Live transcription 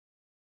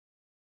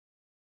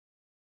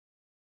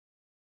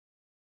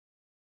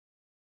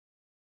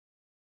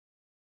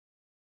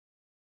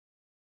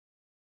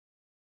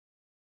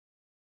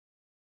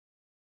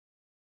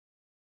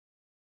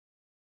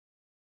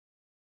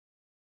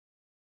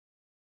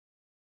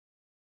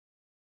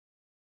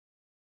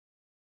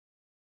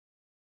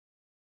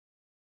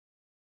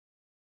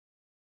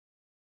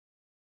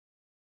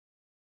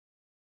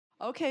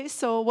Okay,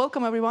 so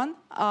welcome everyone.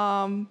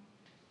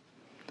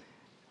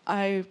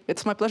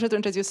 It's my pleasure to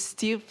introduce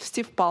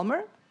Steve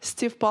Palmer.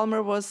 Steve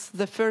Palmer was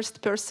the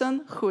first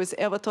person who has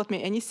ever taught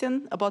me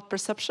anything about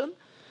perception.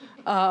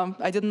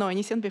 I didn't know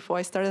anything before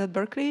I started at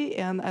Berkeley,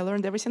 and I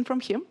learned everything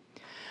from him.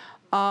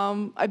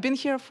 I've been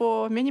here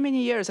for many,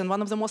 many years, and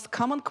one of the most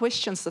common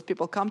questions that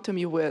people come to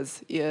me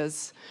with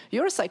is,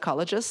 you're a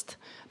psychologist.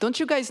 Don't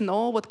you guys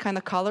know what kind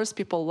of colors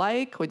people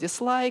like or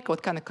dislike,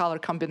 what kind of color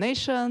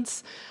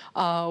combinations,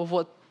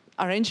 what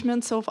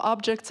arrangements of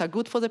objects are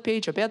good for the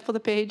page or bad for the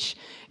page?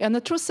 And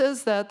the truth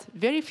is that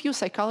very few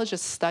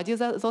psychologists study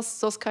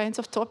those kinds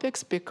of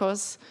topics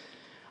because,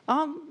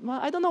 well,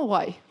 I don't know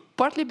why.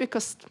 Partly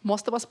because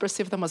most of us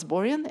perceive them as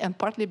boring, and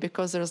partly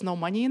because there's no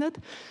money in it.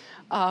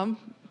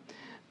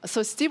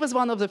 So Steve is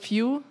one of the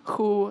few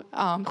who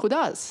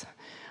does.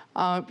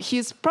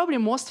 He's probably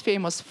most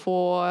famous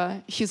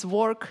for his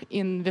work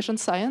in vision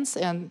science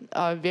and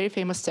a very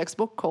famous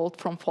textbook called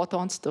From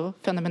Photons to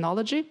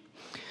Phenomenology.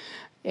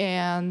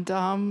 And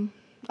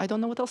I don't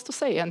know what else to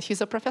say. And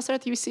he's a professor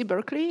at UC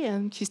Berkeley,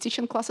 and he's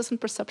teaching classes in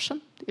perception,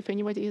 if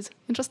anybody is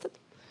interested.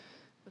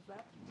 With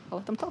that, I'll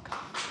let him talk.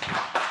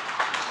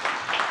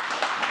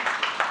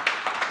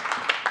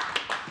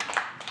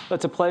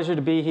 It's a pleasure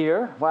to be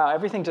here. Wow,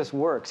 everything just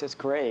works. It's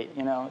great.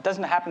 You know, it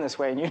doesn't happen this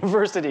way in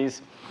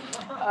universities.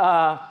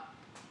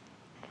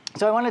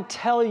 So I want to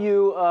tell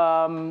you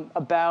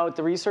about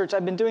the research.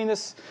 I've been doing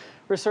this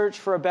research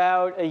for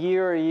about a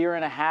year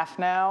and a half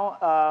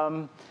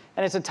now.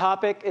 And it's a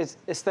topic, is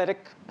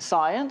aesthetic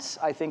science.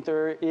 I think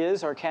there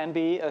is or can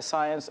be a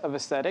science of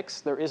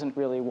aesthetics. There isn't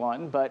really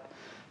one, but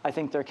I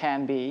think there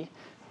can be.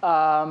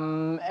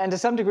 And to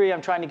some degree,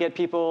 I'm trying to get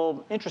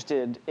people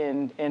interested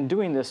in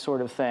doing this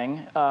sort of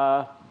thing.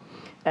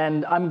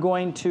 And I'm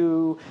going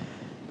to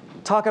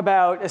talk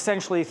about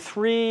essentially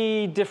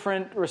 3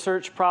 different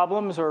research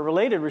problems, or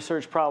related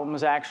research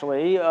problems,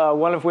 actually,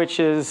 one of which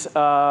is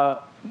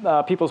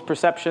people's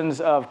perceptions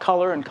of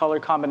color and color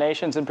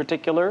combinations in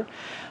particular.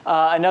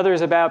 Another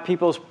is about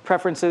people's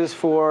preferences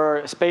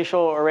for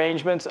spatial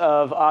arrangements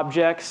of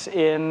objects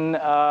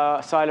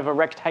inside of a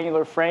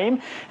rectangular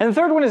frame. And the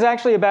third one is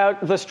actually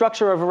about the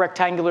structure of a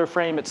rectangular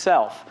frame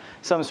itself.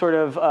 Some sort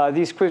of,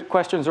 these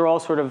questions are all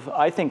sort of,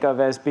 I think of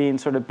as being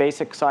sort of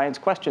basic science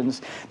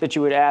questions that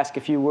you would ask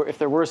if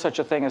there were such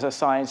a thing as a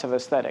science of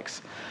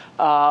aesthetics.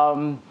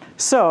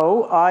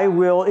 So I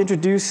will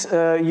introduce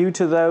you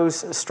to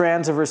those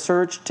strands of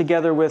research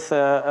together with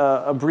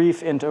a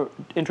brief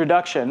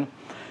introduction,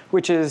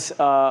 which is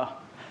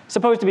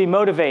supposed to be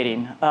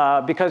motivating.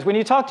 Because when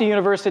you talk to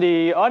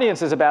university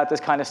audiences about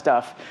this kind of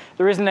stuff,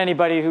 there isn't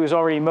anybody who's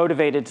already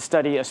motivated to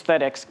study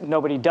aesthetics.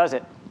 Nobody does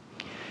it.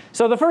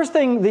 So the first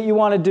thing that you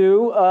want to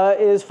do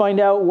is find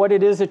out what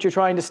it is that you're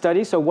trying to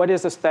study. So what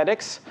is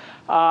aesthetics?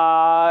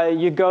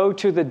 You go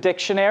to the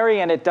dictionary,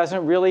 and it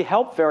doesn't really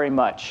help very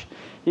much.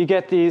 You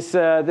get this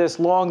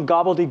long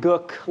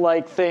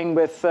gobbledygook-like thing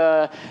with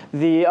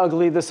the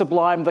ugly, the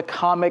sublime, the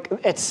comic,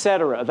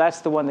 etc. That's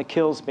the one that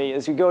kills me.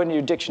 As you go into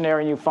your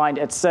dictionary and you find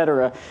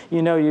etc.,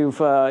 you know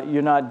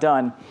you're not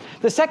done.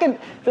 The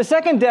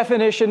second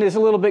definition is a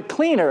little bit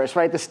cleaner. It's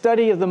right, the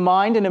study of the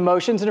mind and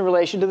emotions in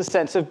relation to the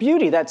sense of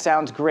beauty. That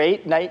sounds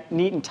great,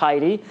 neat and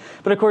tidy.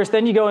 But of course,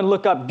 then you go and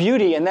look up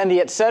beauty, and then the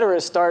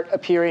etceteras start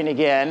appearing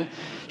again.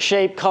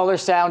 Shape, color,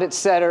 sound,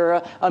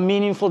 etc., a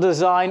meaningful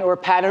design or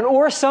pattern,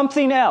 or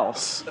something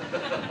else,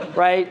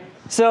 right?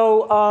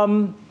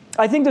 So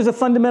I think there's a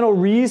fundamental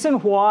reason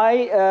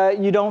why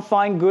you don't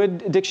find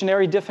good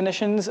dictionary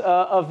definitions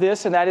of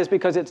this, and that is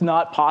because it's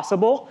not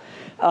possible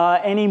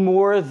any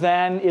more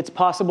than it's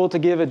possible to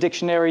give a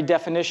dictionary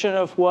definition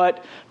of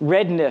what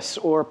redness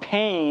or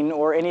pain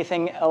or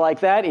anything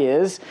like that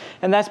is.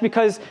 And that's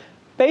because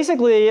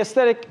basically,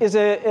 aesthetic is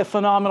a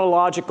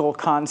phenomenological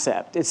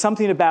concept. It's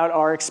something about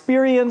our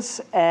experience,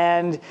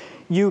 and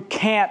you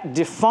can't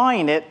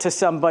define it to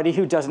somebody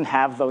who doesn't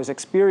have those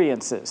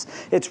experiences.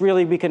 It's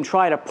really, we can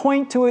try to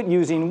point to it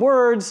using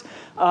words,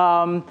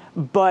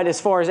 but as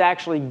far as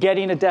actually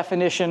getting a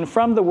definition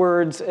from the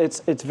words,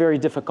 it's very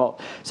difficult.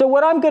 So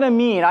what I'm going to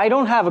mean, I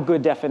don't have a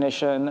good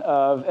definition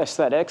of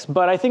aesthetics,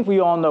 but I think we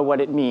all know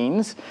what it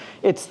means.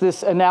 It's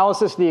this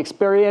analysis of the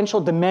experiential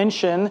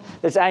dimension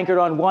that's anchored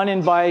on one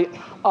end by,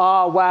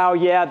 ah, wow,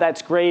 yeah,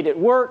 that's great, it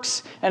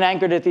works, and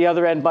anchored at the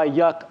other end by,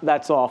 yuck,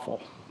 that's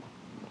awful.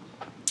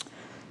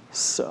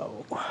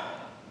 So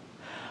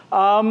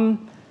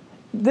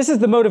this is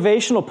the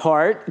motivational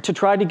part, to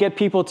try to get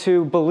people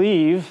to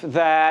believe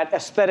that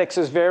aesthetics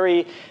is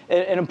an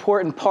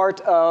important part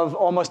of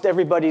almost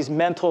everybody's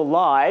mental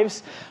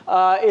lives.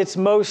 It's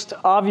most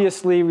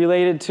obviously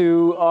related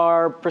to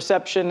our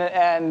perception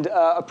and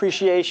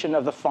appreciation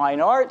of the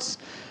fine arts.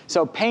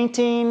 So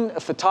painting,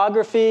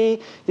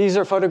 photography. These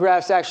are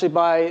photographs actually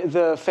by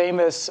the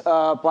famous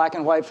black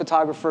and white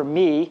photographer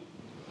me.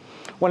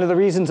 One of the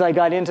reasons I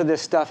got into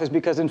this stuff is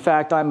because, in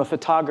fact, I'm a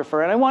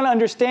photographer. And I want to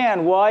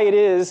understand why it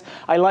is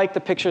I like the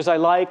pictures I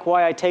like,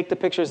 why I take the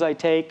pictures I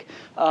take,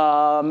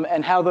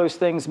 and how those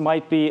things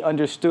might be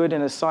understood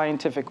in a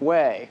scientific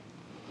way.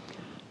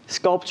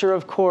 sculpture,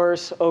 of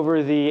course,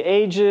 over the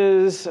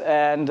ages,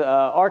 and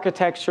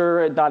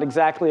architecture, not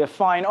exactly a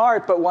fine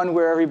art, but one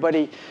where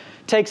everybody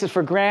takes it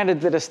for granted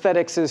that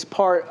aesthetics is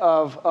part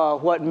of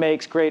what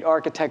makes great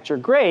architecture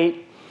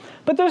great.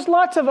 But there's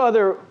lots of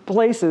other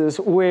places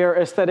where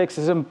aesthetics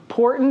is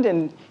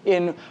important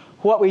in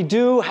what we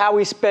do, how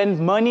we spend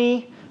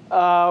money,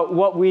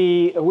 where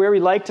we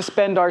like to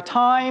spend our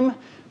time.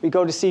 We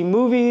go to see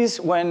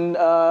movies when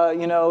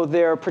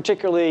they're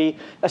particularly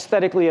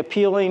aesthetically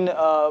appealing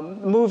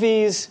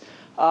movies.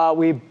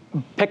 We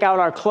pick out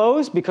our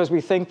clothes because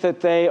we think that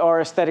they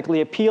are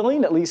aesthetically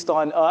appealing, at least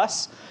on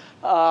us.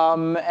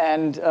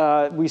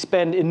 We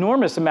spend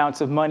enormous amounts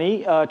of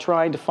money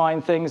trying to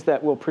find things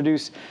that will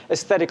produce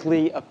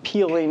aesthetically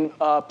appealing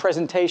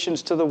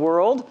presentations to the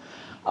world.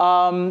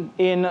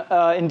 In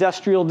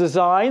industrial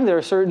design, there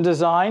are certain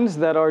designs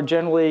that are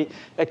generally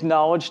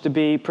acknowledged to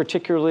be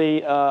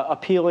particularly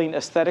appealing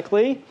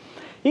aesthetically.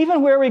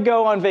 Even where we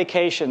go on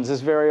vacations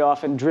is very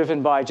often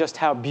driven by just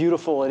how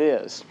beautiful it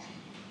is.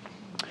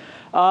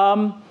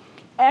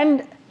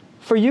 And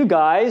for you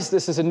guys,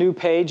 this is a new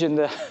page in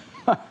the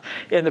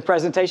in the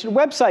presentation,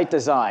 website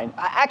design.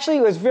 Actually,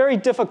 it was very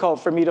difficult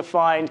for me to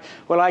find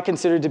what I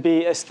considered to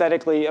be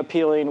aesthetically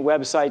appealing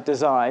website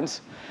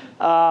designs.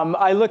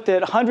 I looked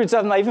at hundreds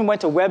of them. I even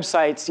went to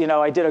websites.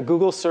 I did a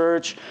Google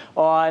search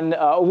on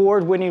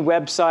award-winning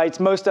websites.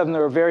 Most of them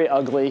are very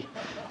ugly.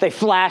 They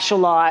flash a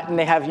lot, and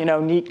they have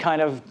neat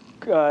kind of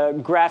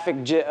graphic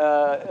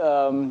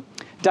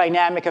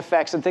dynamic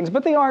effects and things,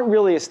 but they aren't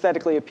really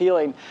aesthetically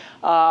appealing.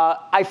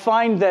 I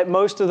find that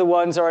most of the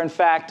ones are, in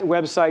fact,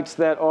 websites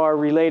that are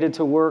related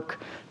to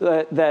work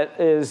that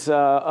is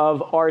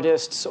of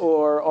artists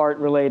or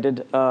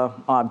art-related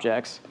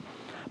objects.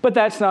 But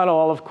that's not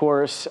all, of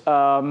course.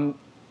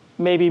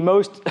 Maybe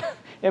most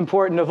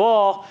important of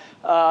all,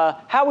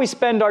 how we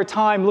spend our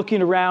time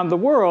looking around the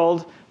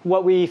world,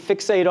 what we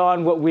fixate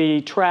on, what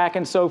we track,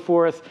 and so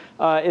forth,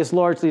 is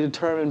largely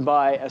determined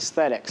by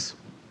aesthetics.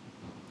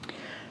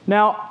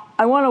 Now,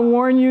 I want to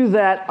warn you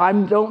that I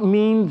don't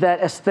mean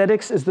that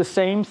aesthetics is the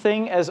same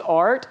thing as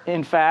art.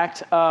 In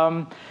fact,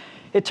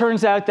 it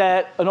turns out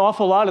that an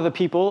awful lot of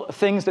the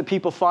things that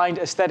people find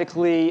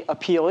aesthetically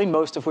appealing,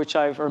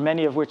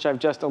 many of which I've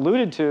just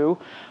alluded to,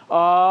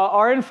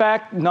 are in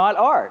fact not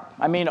art.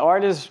 I mean,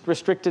 art is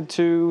restricted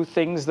to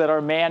things that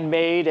are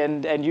man-made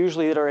and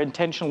usually that are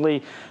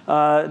intentionally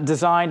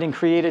designed and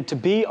created to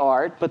be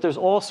art, but there's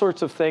all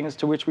sorts of things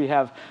to which we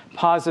have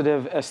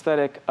positive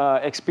aesthetic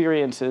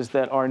experiences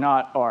that are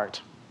not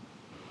art.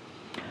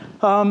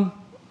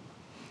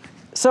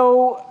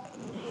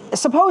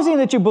 Supposing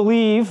that you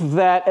believe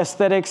that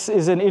aesthetics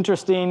is an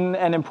interesting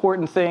and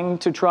important thing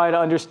to try to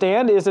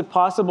understand, is it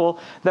possible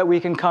that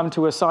we can come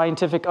to a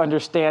scientific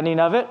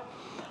understanding of it?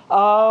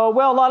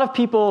 Well, a lot of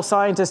people,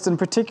 scientists in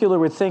particular,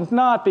 would think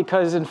not,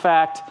 because in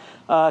fact,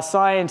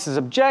 science is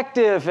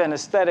objective and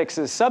aesthetics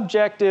is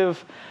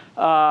subjective.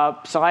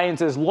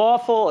 Science is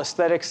lawful,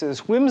 aesthetics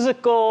is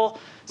whimsical,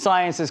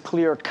 science is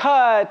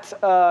clear-cut,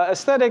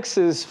 aesthetics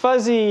is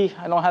fuzzy.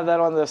 I don't have that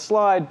on the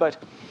slide,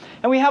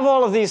 and we have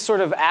all of these sort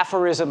of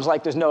aphorisms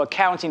like there's no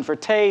accounting for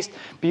taste,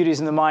 beauty is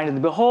in the mind of the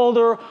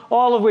beholder,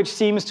 all of which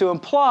seems to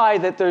imply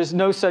that there's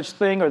no such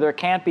thing or there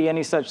can't be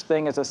any such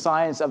thing as a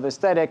science of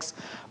aesthetics,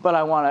 but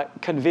I want to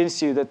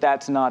convince you that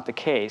that's not the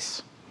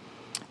case.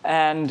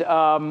 And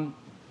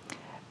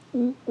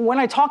when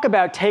I talk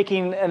about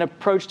taking an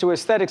approach to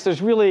aesthetics,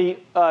 there's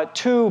really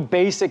two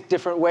basic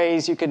different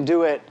ways you can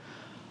do it.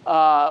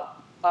 A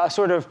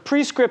sort of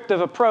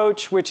prescriptive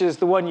approach, which is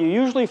the one you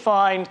usually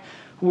find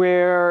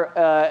where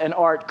an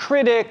art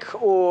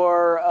critic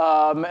or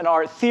an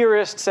art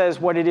theorist says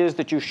what it is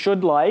that you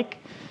should like.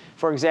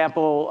 For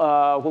example,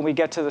 when we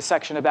get to the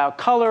section about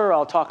color,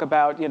 I'll talk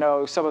about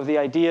some of the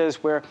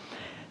ideas where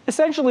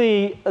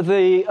essentially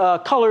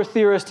the color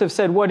theorists have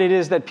said what it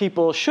is that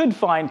people should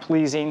find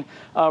pleasing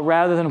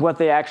rather than what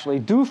they actually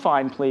do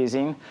find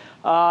pleasing.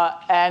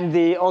 And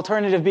the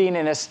alternative being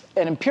an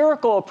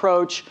empirical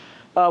approach,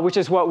 which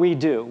is what we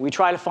do. We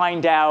try to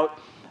find out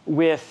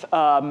with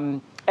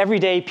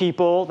everyday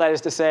people, that is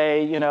to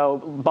say,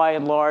 by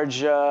and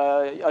large,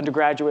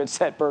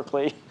 undergraduates at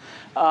Berkeley,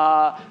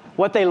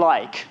 what they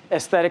like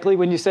aesthetically.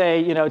 When you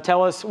say,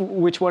 tell us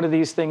which one of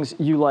these things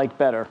you like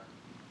better.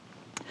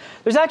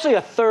 There's actually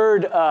a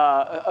third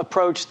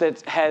approach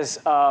that has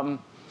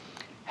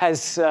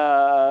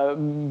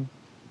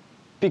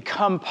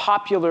become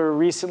popular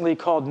recently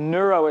called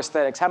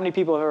neuroaesthetics. How many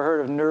people have ever heard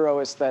of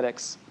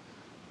neuroaesthetics?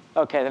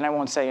 Okay, then I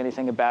won't say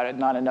anything about it.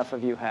 Not enough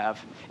of you have.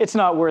 It's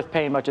not worth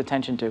paying much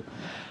attention to.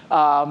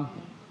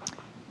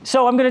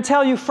 So I'm going to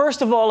tell you,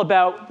 first of all,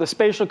 about the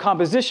spatial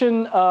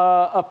composition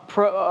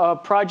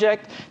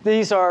project.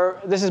 This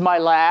is my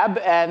lab,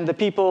 and the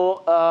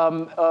people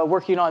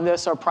working on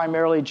this are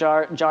primarily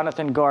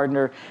Jonathan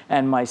Gardner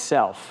and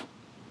myself.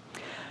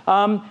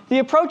 The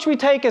approach we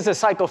take is a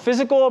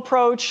psychophysical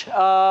approach.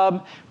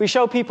 We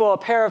show people a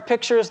pair of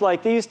pictures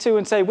like these two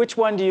and say, which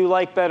one do you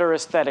like better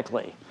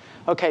aesthetically?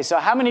 Okay, so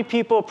how many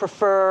people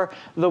prefer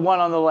the one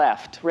on the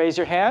left? Raise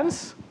your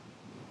hands.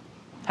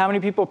 How many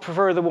people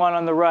prefer the one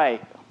on the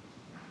right?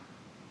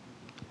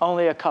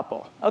 Only a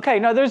couple. OK,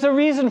 now there's a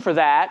reason for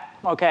that,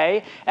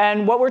 OK?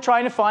 And what we're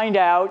trying to find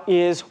out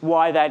is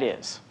why that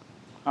is.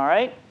 All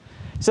right?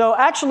 So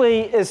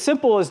actually, as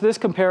simple as this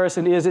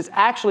comparison is, it's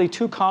actually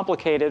too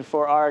complicated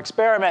for our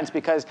experiments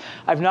because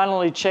I've not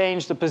only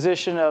changed the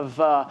position of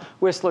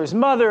Whistler's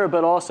mother,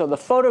 but also the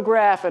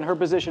photograph and her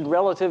position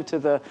relative to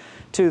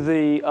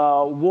the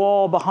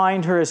wall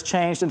behind her has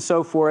changed and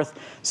so forth.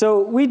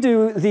 So we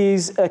do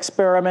these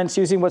experiments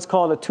using what's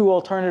called a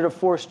two-alternative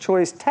forced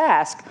choice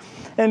task,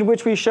 in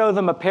which we show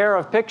them a pair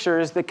of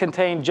pictures that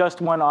contain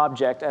just one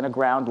object and a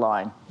ground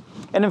line.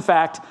 And in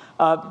fact,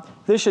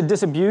 this should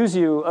disabuse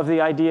you of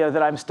the idea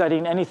that I'm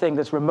studying anything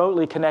that's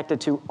remotely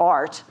connected to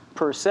art,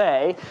 per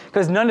se,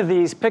 because none of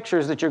these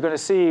pictures that you're going to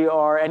see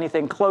are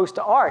anything close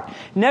to art.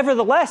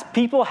 Nevertheless,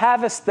 people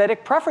have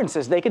aesthetic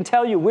preferences. They can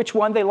tell you which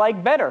one they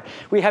like better.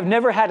 We have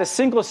never had a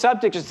single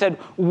subject that said,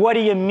 what do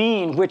you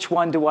mean, which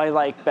one do I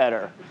like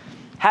better?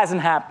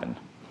 Hasn't happened.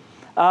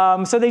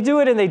 So they do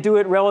it, and they do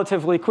it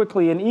relatively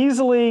quickly and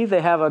easily.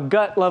 They have a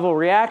gut-level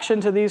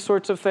reaction to these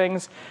sorts of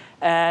things.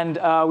 And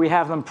we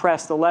have them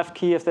press the left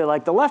key if they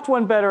like the left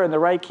one better, and the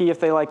right key if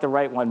they like the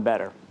right one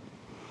better.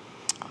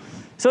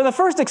 So the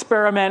first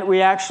experiment,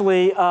 we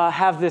actually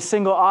have this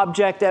single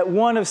object at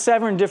one of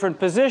 7 different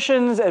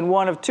positions and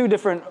one of 2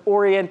 different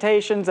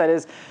orientations, that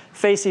is,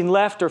 facing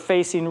left or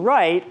facing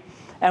right.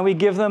 And we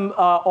give them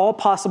all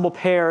possible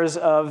pairs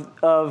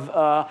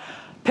of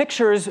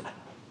pictures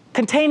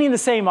containing the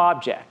same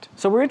object.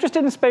 So we're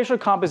interested in spatial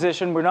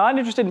composition. We're not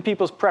interested in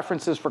people's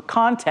preferences for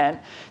content.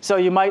 So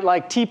you might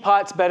like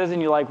teapots better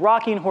than you like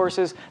rocking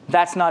horses.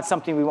 That's not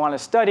something we want to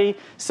study.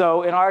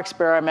 So in our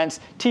experiments,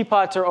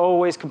 teapots are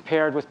always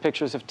compared with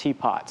pictures of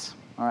teapots.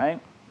 All right?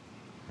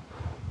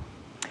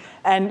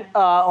 And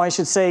I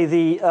should say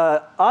the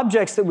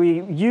objects that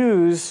we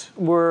use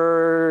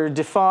were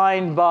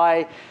defined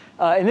by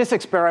in this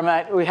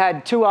experiment, we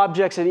had 2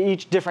 objects at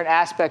each different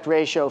aspect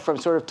ratio, from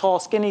sort of tall,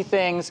 skinny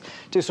things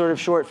to sort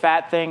of short,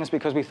 fat things,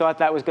 because we thought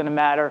that was going to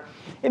matter.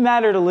 It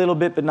mattered a little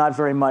bit, but not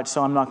very much,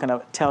 so I'm not going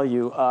to tell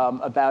you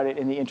about it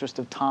in the interest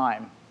of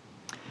time.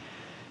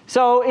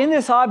 So in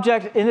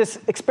this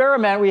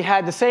experiment, we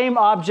had the same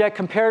object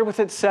compared with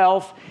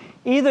itself.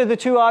 Either the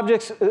 2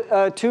 objects,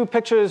 2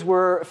 pictures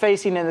were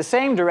facing in the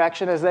same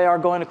direction as they are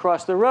going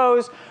across the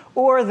rows,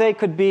 or they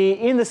could be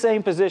in the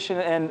same position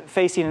and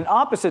facing in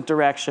opposite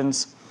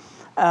directions.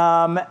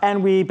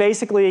 And we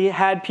basically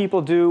had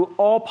people do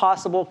all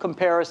possible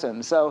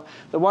comparisons. So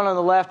the one on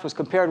the left was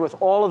compared with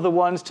all of the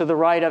ones to the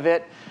right of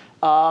it.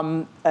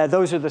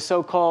 Those are the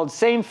so-called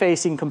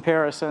same-facing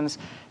comparisons.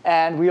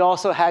 And we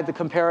also had the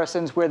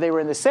comparisons where they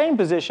were in the same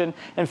position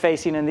and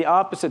facing in the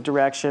opposite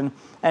direction.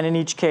 And in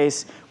each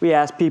case, we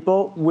asked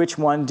people, which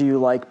one do you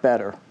like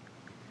better?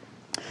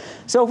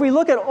 So if we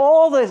look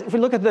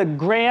at the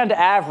grand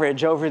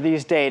average over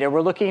these data,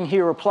 we're looking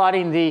here, we're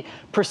plotting the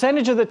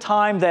percentage of the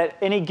time that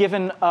any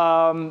given,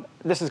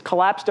 this is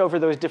collapsed over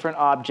those different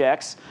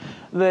objects,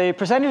 the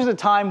percentage of the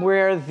time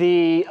where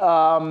the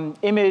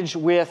image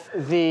with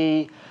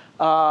the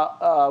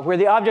where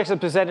the objects are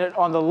presented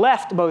on the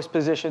leftmost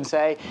position,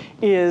 say,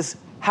 is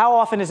how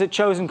often is it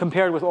chosen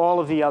compared with all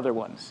of the other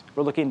ones.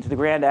 We're looking to the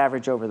grand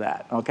average over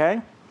that,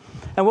 OK?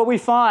 And what we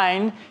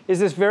find is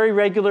this very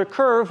regular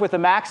curve with a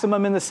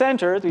maximum in the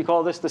center. We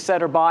call this the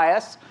center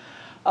bias,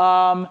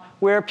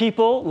 where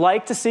people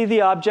like to see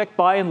the object,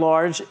 by and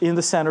large, in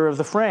the center of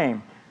the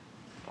frame.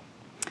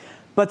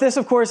 But this,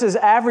 of course, is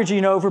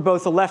averaging over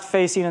both the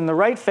left-facing and the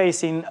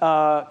right-facing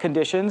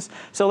conditions.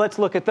 So let's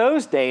look at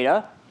those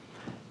data.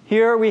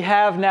 Here we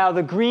have now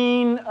the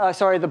green,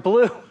 the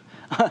blue.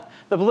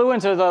 The blue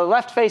ones are the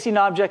left-facing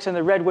objects, and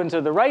the red ones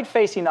are the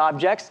right-facing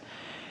objects.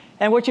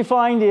 And what you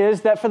find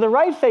is that for the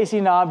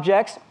right-facing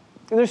objects,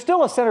 there's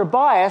still a center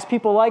bias.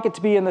 People like it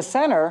to be in the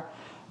center.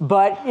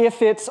 But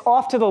if it's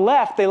off to the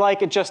left, they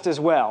like it just as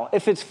well.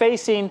 If it's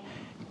facing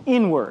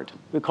inward,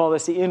 we call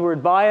this the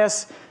inward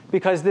bias,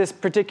 because this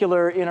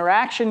particular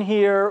interaction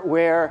here,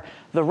 where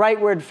the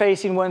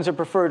rightward-facing ones are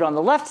preferred on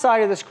the left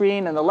side of the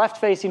screen and the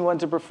left-facing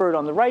ones are preferred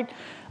on the right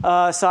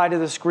side of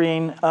the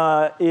screen,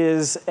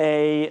 is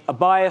a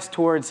bias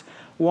towards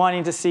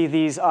wanting to see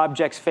these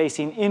objects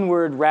facing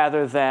inward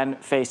rather than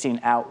facing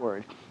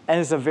outward. And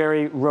it's a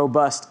very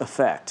robust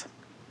effect.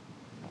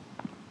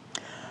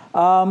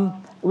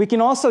 We can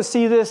also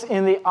see this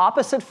in the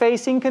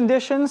opposite-facing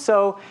conditions.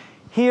 So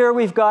here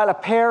we've got a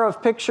pair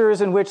of pictures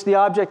in which the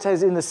object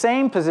is in the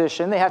same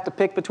position. They have to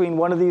pick between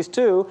one of these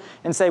 2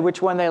 and say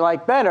which one they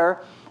like better.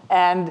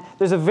 And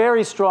there's a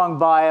very strong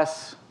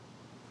bias.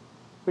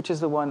 Which is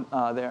the one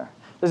there?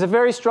 There's a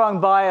very strong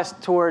bias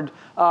toward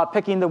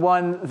picking the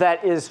one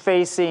that is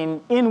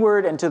facing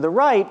inward and to the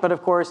right. But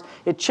of course,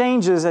 it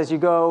changes as you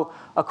go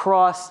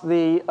across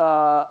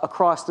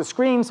the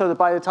screen, so that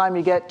by the time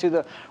you get to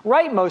the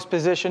rightmost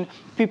position,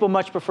 people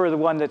much prefer the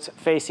one that's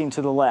facing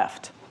to the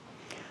left.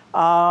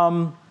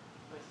 Yeah?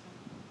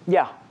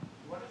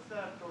 What is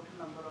the total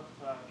number of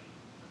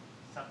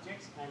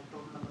subjects and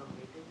total number of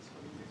weightages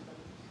for these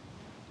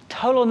experiments?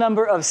 Total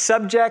number of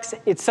subjects,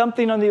 it's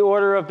something on the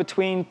order of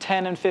between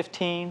 10 and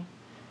 15.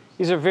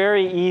 These are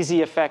very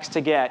easy effects to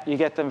get. You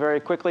get them very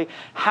quickly.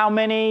 How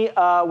many?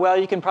 Well,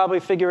 you can probably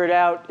figure it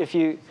out if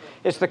you.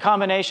 It's the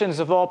combinations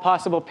of all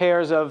possible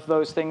pairs of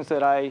those things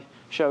that I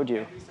showed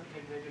you.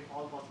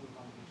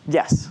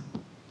 Yes.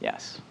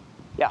 Yes.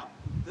 Yeah.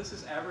 This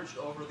is averaged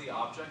over the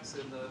objects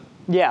in the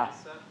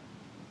set?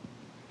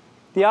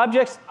 The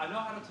objects. I know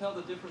how to tell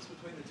the difference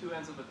between the two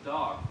ends of a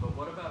dog, but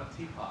what about a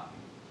teapot?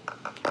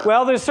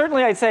 Well, there's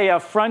certainly, I'd say, a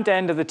front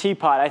end of the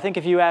teapot. I think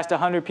if you asked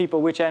 100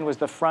 people which end was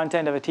the front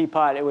end of a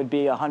teapot, it would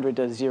be 100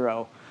 to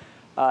 0.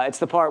 It's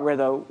the part where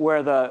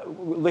the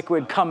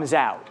liquid comes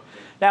out.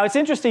 Now, it's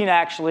interesting,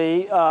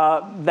 actually,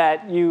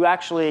 that you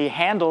actually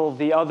handle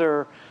the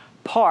other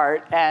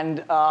part.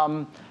 And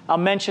I'll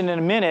mention in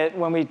a minute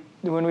when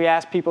we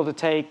ask people to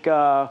take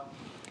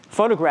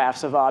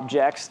photographs of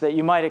objects that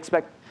you might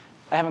expect.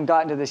 I haven't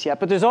gotten to this yet.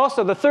 But there's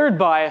also the third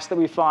bias that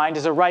we find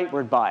is a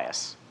rightward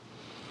bias.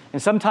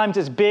 And sometimes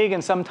it's big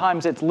and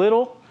sometimes it's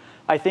little.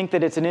 I think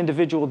that it's an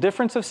individual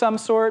difference of some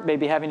sort,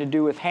 maybe having to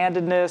do with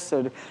handedness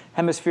or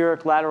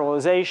hemispheric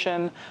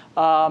lateralization.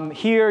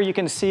 Here you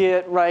can see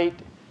it right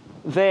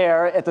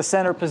there at the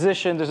center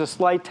position. There's a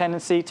slight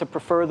tendency to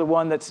prefer the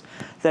one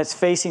that's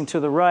facing to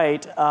the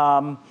right,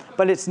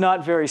 but it's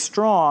not very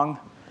strong.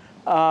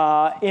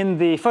 In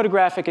the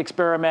photographic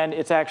experiment,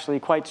 it's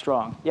actually quite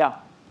strong. Yeah?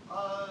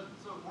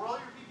 So were all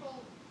your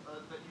people that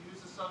you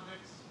use as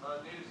subjects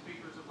native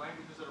speakers of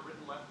languages that are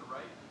written left to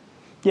right?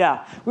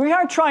 Yeah, we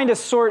are trying to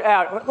sort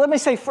out. Let me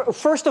say,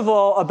 first of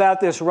all, about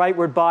this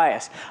rightward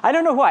bias. I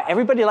don't know why.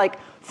 Everybody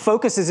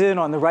focuses in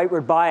on the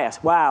rightward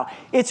bias. Wow.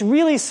 It's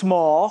really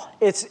small.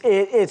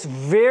 It's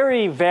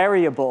very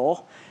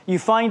variable. You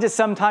find it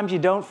sometimes. You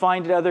don't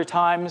find it other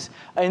times.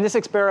 In this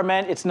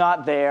experiment, it's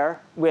not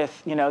there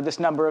with this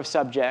number of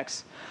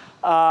subjects.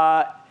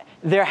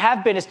 There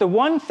have been. It's the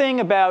one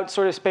thing about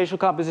sort of spatial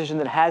composition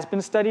that has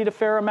been studied a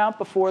fair amount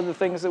before the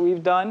things that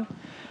we've done.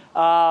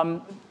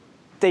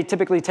 They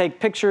typically take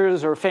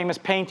pictures or famous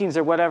paintings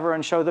or whatever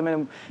and show them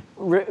in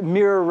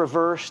mirror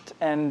reversed,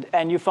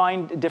 and you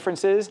find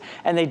differences.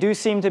 And they do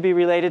seem to be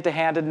related to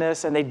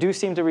handedness, and they do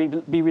seem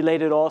to be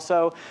related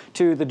also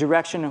to the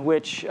direction in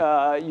which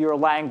your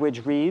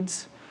language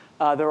reads.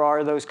 There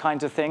are those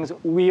kinds of things.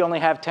 We only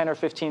have 10 or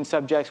 15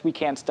 subjects. We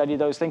can't study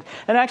those things.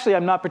 And actually,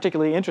 I'm not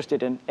particularly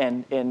interested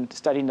in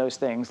studying those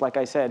things. Like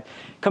I said,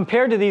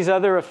 compared to these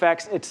other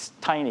effects, it's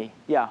tiny.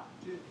 Yeah?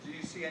 Do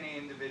you see any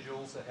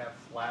individuals that have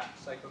flat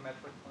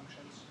psychometric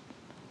functions?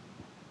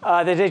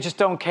 That they just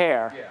don't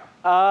care.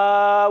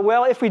 Yeah.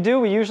 Well, if we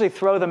do, we usually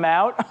throw them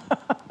out.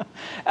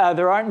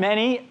 There aren't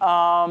many.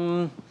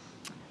 I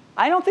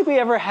don't think we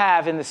ever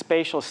have in the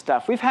spatial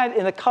stuff. We've had,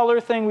 in the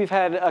color thing, we've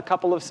had a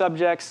couple of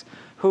subjects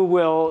who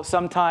will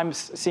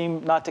sometimes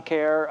seem not to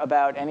care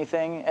about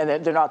anything.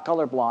 And they're not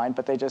colorblind,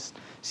 but they just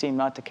seem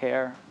not to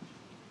care.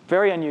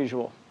 Very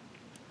unusual.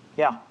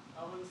 Yeah?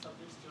 How were the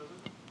subjects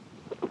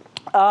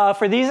chosen?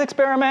 For these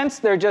experiments,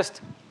 they're just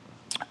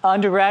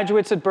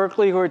undergraduates at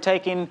Berkeley who are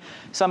taking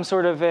some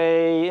sort of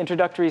a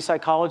introductory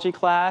psychology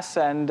class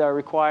and are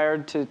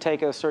required to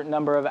take a certain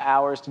number of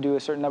hours to do a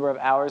certain number of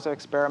hours of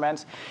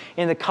experiments.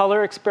 In the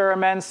color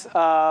experiments,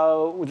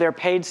 they're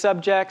paid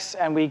subjects,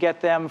 and we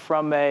get them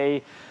from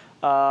a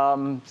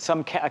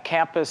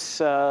campus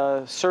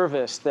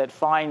service that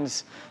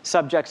finds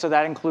subjects. So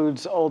that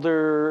includes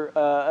older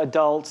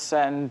adults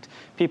and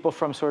people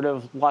from sort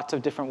of lots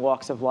of different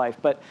walks of life.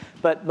 But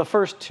the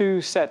first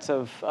two sets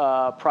of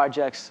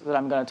projects that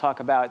I'm going to talk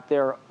about,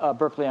 they're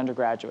Berkeley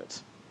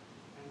undergraduates.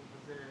 And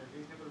was there a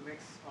reasonable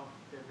mix of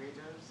their majors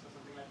or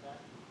something like that?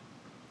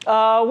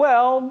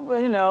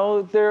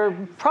 Well,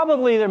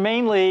 they're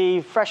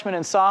mainly freshmen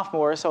and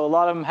sophomores, so a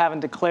lot of them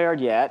haven't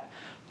declared yet.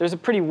 There's a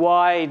pretty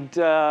wide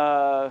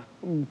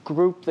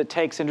group that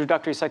takes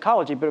introductory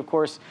psychology, but of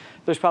course,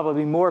 there's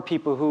probably more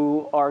people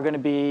who are going to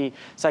be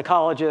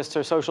psychologists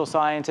or social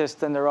scientists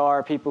than there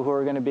are people who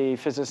are going to be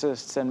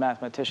physicists and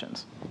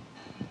mathematicians.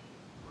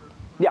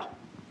 Yeah? Were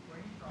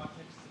any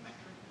projects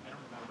symmetric? I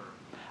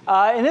don't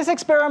remember. In this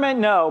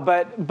experiment, no,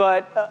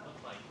 but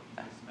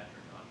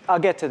I'll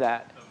get to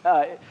that.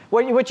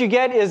 What you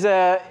get is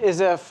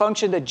a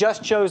function that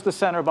just shows the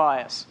center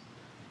bias.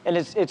 And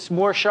it's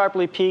more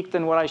sharply peaked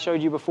than what I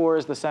showed you before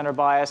as the center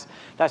bias.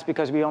 That's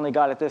because we only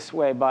got it this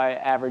way by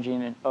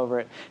averaging it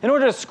over it. In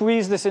order to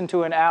squeeze this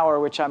into an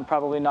hour, which I'm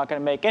probably not going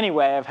to make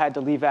anyway, I've had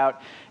to leave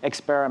out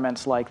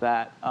experiments like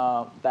that,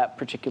 that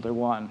particular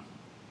one.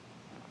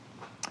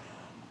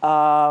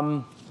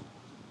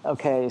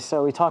 OK,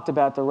 so we talked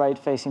about the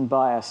right-facing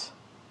bias.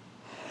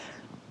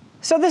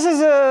 So this is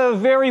a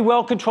very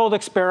well-controlled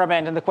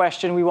experiment, and the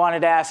question we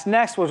wanted to ask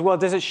next was, well,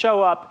 does it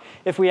show up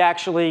if we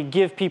actually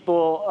give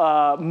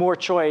people more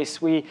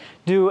choice? We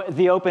do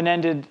the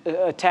open-ended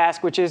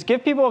task, which is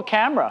give people a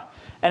camera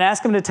and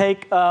ask them to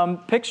take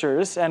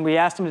pictures. And we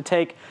asked them to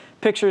take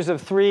pictures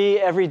of 3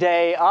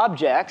 everyday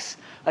objects: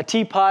 a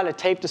teapot, a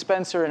tape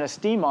dispenser, and a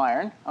steam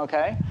iron.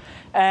 Okay,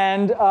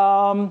 and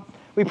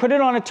we put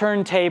it on a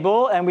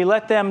turntable, and we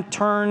let them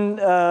turn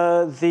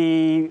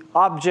the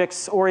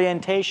object's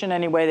orientation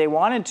any way they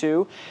wanted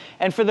to.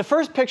 And for the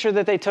first picture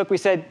that they took, we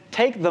said,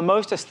 take the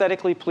most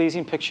aesthetically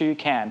pleasing picture you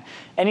can.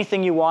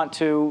 Anything you want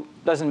to,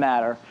 doesn't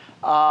matter.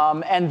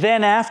 And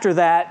then after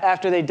that,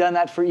 after they'd done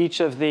that for each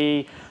of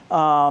the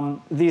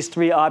these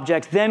three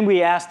objects, then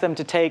we asked them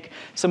to take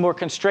some more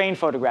constrained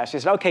photographs. We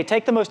said, OK,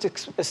 take the most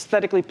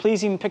aesthetically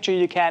pleasing picture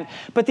you can,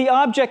 but the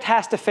object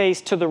has to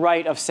face to the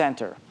right of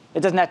center.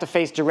 It doesn't have to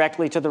face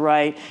directly to the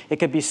right. It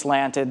could be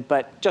slanted,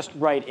 but just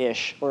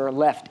right-ish or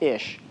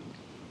left-ish.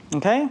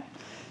 OK?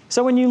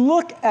 So when you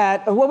look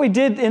at what we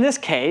did in this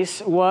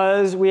case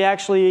was we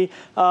actually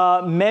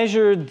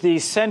measured the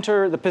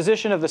center, the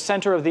position of the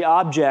center of the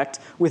object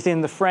within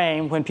the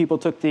frame when people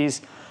took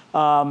these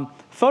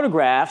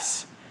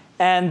photographs.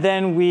 And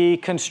then we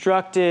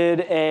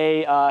constructed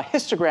a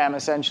histogram,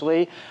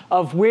 essentially,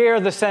 of where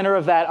the center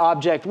of that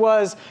object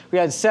was. We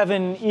had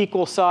 7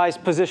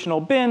 equal-sized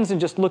positional bins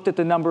and just looked at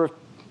the number of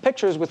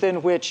pictures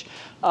within which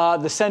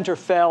the center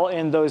fell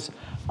in those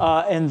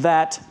in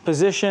that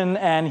position.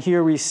 And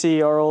here we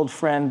see our old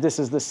friend. This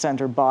is the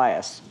center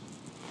bias.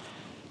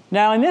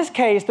 Now, in this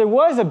case, there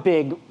was a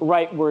big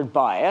rightward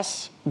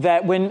bias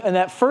that in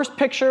that first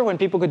picture, when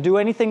people could do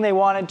anything they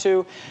wanted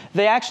to,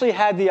 they actually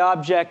had the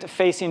object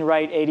facing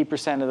right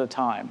 80% of the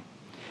time.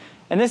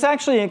 And this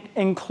actually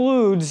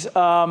includes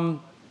both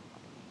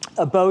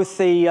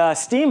the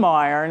steam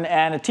iron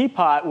and a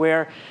teapot,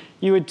 where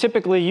you would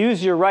typically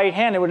use your right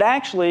hand. It would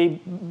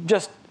actually,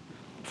 just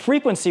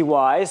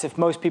frequency-wise, if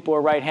most people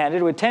are right-handed,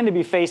 it would tend to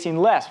be facing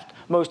left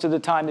most of the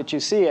time that you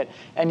see it.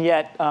 And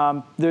yet,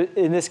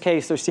 in this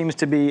case, there seems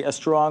to be a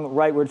strong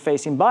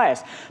rightward-facing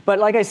bias. But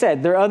like I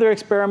said, there are other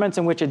experiments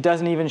in which it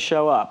doesn't even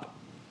show up.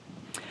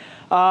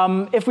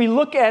 If we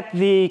look at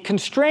the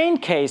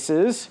constrained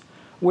cases,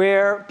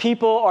 where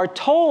people are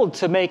told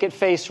to make it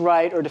face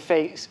right or to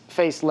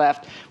face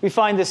left, we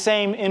find the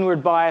same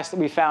inward bias that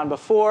we found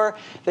before.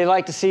 They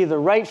like to see the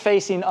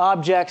right-facing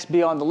objects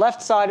be on the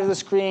left side of the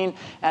screen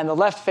and the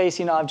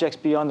left-facing objects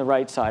be on the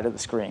right side of the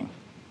screen.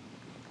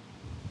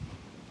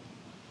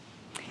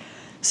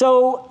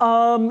 So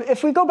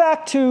if we go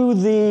back to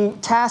the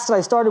task that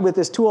I started with,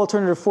 this 2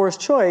 alternative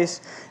forced choice,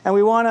 and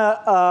we want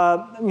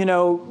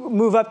to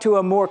move up to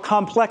a more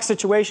complex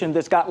situation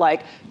that's got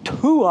like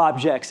 2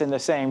 objects in the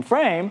same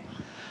frame,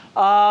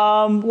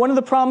 one of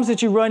the problems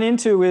that you run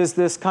into is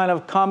this kind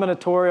of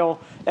combinatorial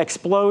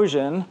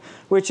explosion,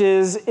 which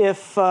is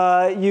if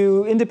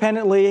you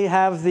independently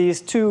have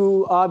these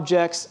 2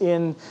 objects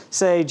in,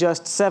 say,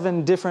 just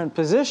 7 different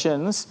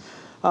positions,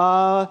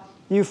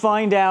 you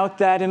find out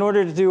that in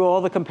order to do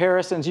all the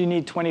comparisons, you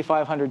need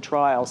 2,500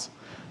 trials.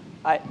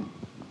 I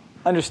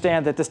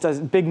understand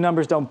that big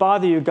numbers don't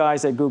bother you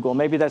guys at Google.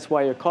 Maybe that's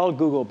why you're called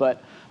Google,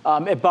 but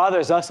it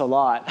bothers us a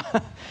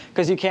lot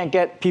because you can't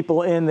get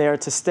people in there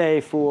to stay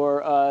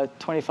for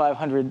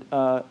 2,500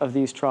 of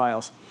these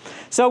trials.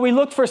 So we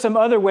looked for some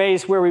other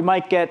ways where we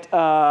might get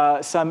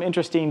some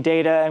interesting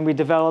data, and we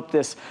developed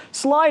this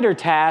slider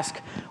task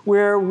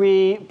where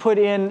we put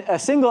in a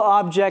single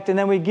object, and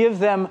then we give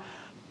them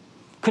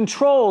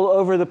control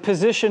over the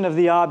position of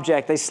the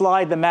object. They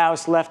slide the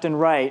mouse left and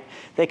right.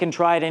 They can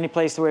try it any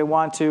place they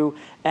want to.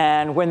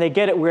 And when they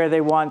get it where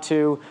they want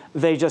to,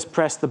 they just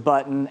press the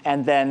button.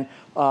 And then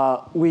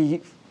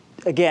we,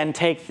 again,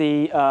 take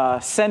the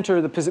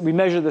center. We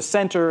measure the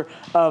center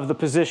of the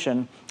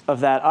position of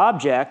that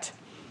object.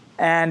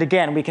 And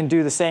again, we can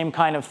do the same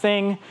kind of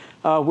thing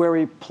where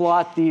we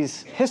plot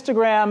these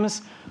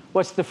histograms.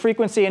 What's the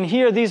frequency? And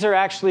here, these are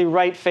actually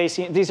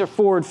right-facing. These are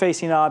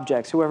forward-facing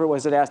objects, whoever it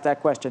was that asked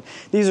that question.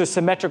 These are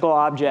symmetrical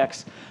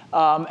objects.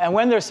 And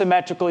when they're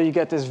symmetrical, you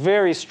get this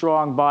very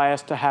strong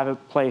bias to have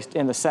it placed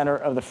in the center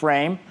of the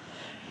frame.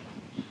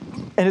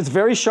 And it's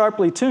very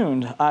sharply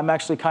tuned. I'm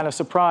actually kind of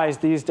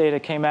surprised these data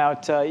came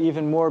out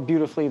even more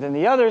beautifully than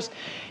the others.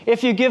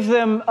 If you give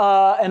them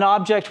an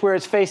object where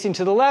it's facing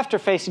to the left or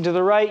facing to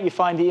the right, you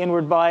find the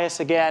inward bias,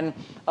 again,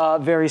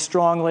 very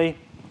strongly.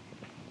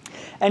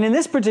 And in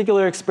this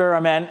particular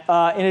experiment,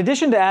 in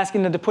addition to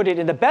asking them to put it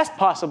in the best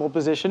possible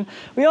position,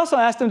 we also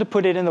asked them to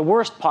put it in the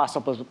worst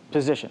possible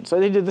position. So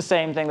they did the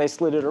same thing. They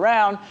slid it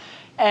around.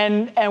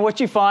 And what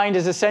you find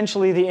is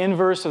essentially the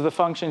inverse of the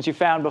functions you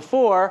found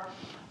before,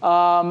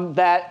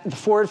 that the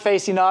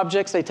forward-facing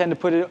objects, they tend to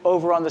put it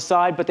over on the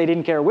side, but they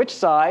didn't care which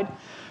side.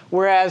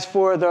 Whereas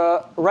for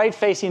the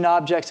right-facing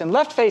objects and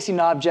left-facing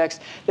objects,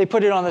 they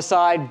put it on the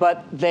side,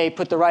 but they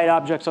put the right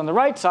objects on the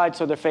right side,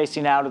 so they're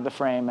facing out of the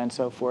frame and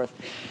so forth.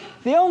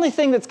 The only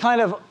thing that's kind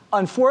of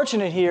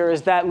unfortunate here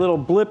is that little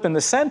blip in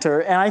the center.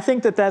 And I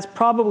think that that's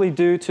probably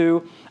due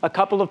to a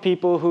couple of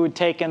people who had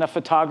taken a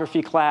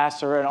photography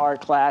class or an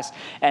art class,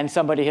 and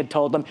somebody had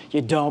told them,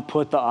 you don't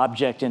put the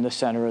object in the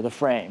center of the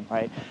frame,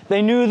 right?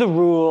 They knew the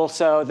rule,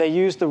 so they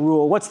used the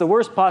rule. What's the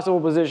worst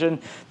possible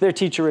position? Their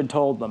teacher had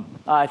told them.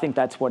 I think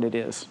that's what it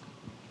is.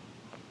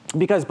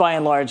 Because by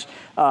and large,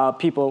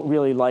 people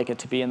really like it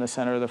to be in the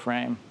center of the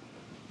frame.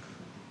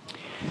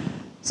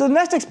 So the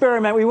next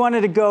experiment, we wanted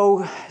to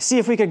go see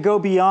if we could go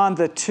beyond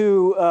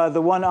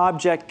the 1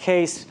 object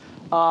case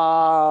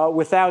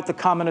without the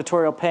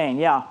combinatorial pain.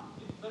 Yeah?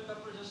 But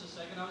for just a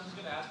second, I was just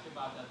going to ask you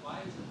about that. Why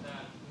is it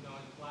that, in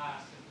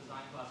class, in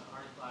design class,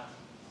 art class,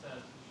 it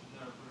says you should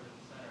never put it in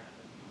the center, and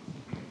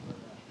then people prefer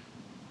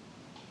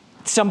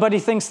that? Somebody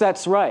thinks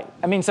that's right.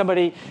 I mean,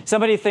 somebody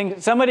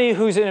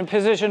who's in a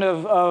position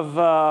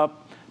of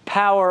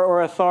power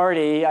or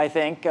authority, I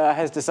think,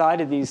 has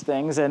decided these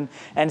things and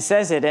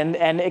says it,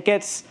 and it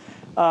gets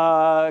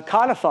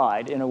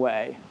codified in a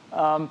way. You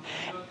don't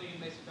think it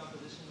makes the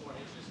composition more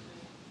interesting?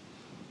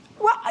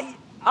 Well,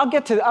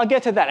 I'll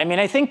get to that. I mean,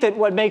 I think that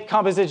what makes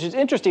compositions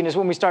interesting is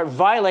when we start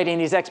violating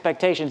these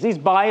expectations. These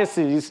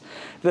biases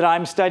that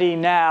I'm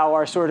studying now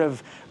are sort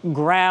of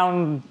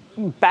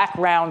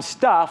background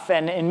stuff,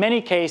 and in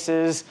many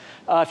cases,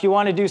 if you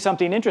want to do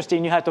something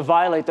interesting, you have to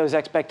violate those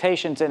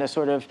expectations in a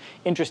sort of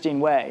interesting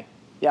way.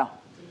 Yeah?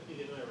 Couldn't it be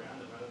the other way around,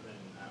 that rather than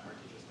art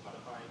teachers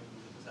codifying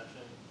user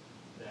perception,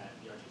 that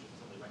the art teachers are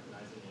simply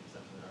recognizing the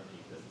perception that already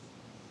exists?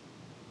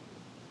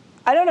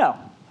 I don't know.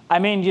 I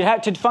mean,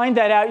 to find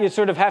that out, you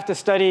sort of have to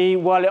study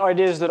what it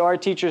is that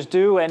art teachers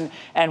do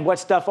and what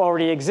stuff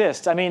already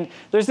exists. I mean,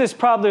 there's this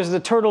problem, there's the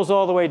turtles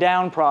all the way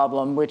down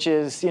problem, which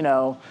is,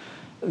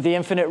 the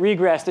infinite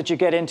regress that you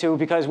get into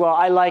because, well,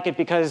 I like it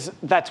because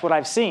that's what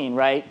I've seen,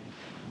 right?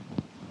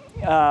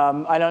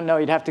 I don't know.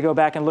 You'd have to go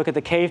back and look at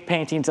the cave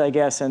paintings, I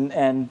guess,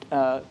 and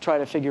try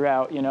to figure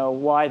out,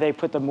 why they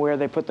put them where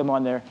they put them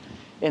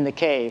in the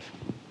cave.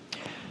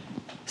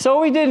 So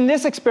what we did in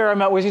this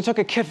experiment was we took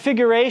a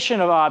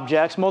configuration of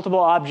objects, multiple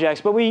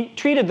objects, but we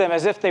treated them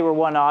as if they were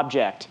one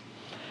object.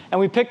 And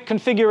we picked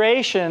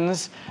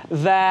configurations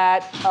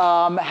that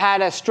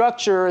had a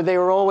structure. They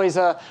were always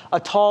a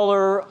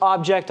taller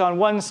object on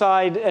one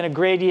side and a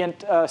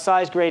gradient,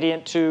 size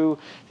gradient to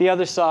the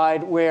other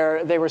side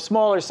where they were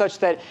smaller, such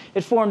that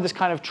it formed this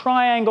kind of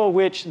triangle,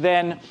 which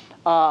then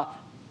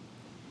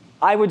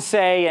I would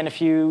say, and if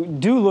you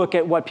do look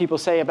at what people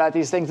say about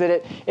these things,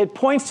 that it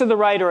points to the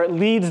right or it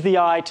leads the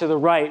eye to the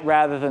right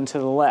rather than to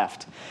the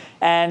left.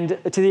 And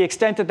to the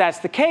extent that that's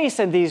the case,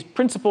 and these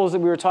principles that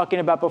we were talking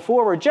about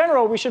before were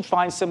general, we should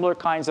find similar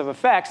kinds of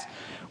effects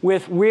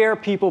with where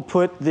people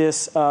put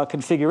this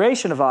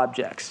configuration of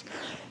objects.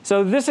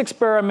 So this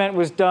experiment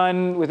was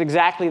done with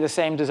exactly the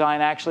same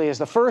design, actually, as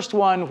the first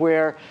one,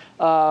 where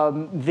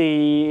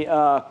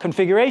the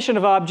configuration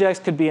of objects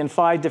could be in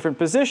 5 different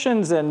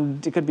positions,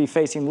 and it could be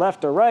facing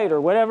left or right or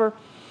whatever.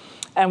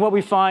 And what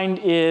we find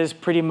is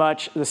pretty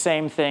much the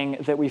same thing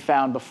that we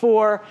found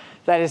before.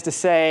 That is to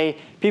say,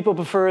 people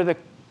prefer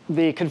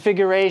the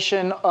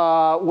configuration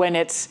when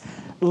it's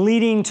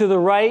leading to the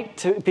right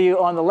to be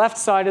on the left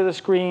side of the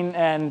screen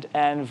and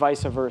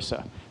vice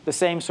versa. The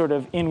same sort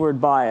of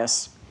inward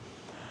bias.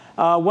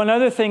 One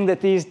other thing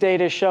that these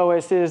data show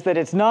us is that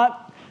it's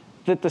not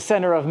that the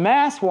center of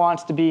mass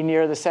wants to be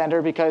near the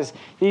center, because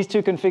these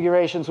two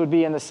configurations would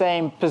be in the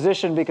same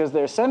position because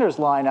their centers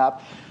line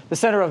up. The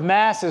center of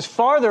mass is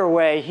farther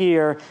away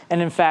here,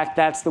 and in fact,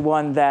 that's the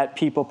one that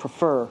people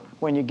prefer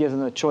when you give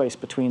them the choice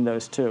between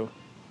those two.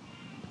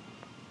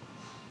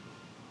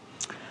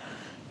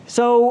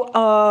 So,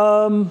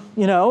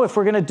 if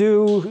we're going to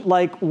do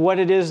like what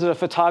it is that a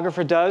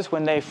photographer does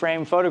when they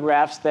frame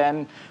photographs,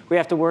 then we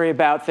have to worry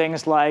about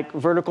things like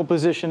vertical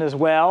position as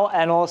well,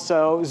 and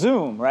also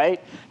zoom,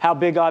 right? How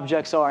big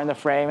objects are in the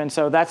frame, and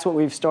so that's what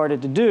we've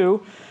started to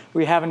do.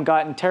 We haven't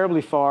gotten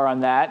terribly far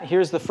on that.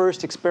 Here's the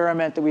first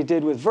experiment that we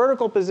did with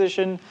vertical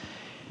position.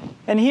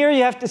 And here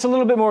it's a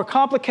little bit more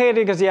complicated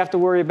because you have to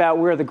worry about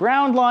where the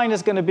ground line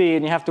is going to be,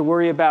 and you have to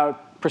worry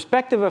about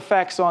perspective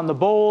effects on the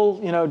bowl.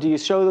 Do you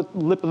show the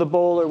lip of the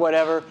bowl or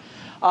whatever?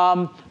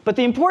 But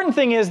the important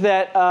thing is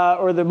that,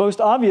 or the most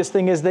obvious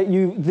thing is that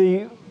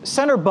the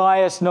center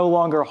bias no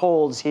longer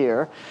holds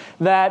here,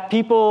 that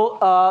people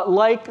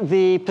like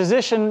the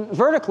position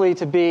vertically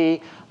to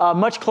be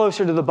much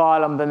closer to the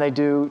bottom than they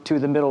do to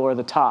the middle or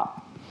the top.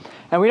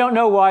 And we don't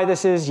know why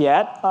this is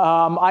yet.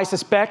 I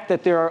suspect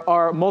that there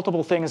are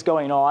multiple things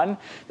going on,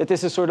 that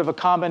this is sort of a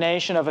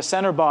combination of a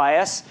center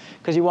bias,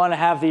 because you want to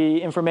have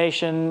the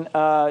information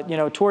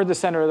toward the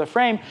center of the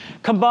frame,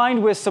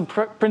 combined with some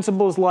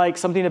principles like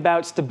something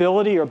about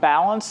stability or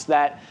balance,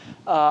 that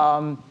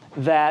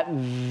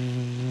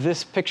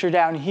this picture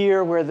down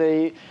here, where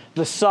the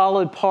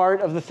solid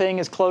part of the thing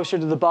is closer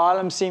to the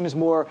bottom, seems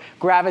more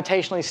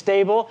gravitationally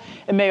stable.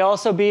 It may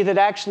also be that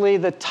actually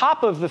the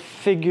top of the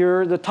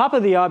figure, the top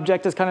of the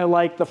object is kind of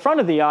like the front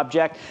of the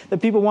object, that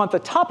people want the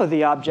top of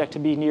the object to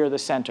be near the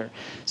center.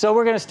 So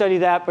we're going to study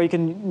that, but you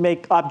can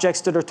make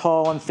objects that are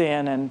tall and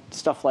thin and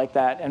stuff like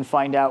that and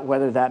find out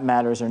whether that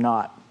matters or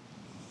not.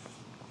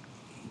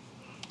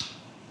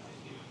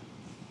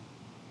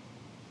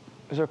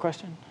 Is there a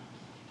question?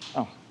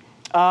 Oh.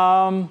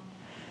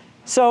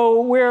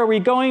 So where are we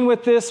going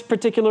with this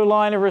particular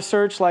line of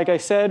research? Like I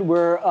said,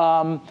 we're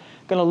going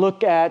to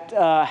look at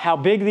how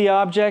big the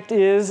object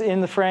is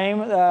in the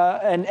frame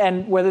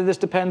and whether this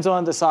depends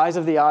on the size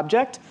of the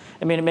object.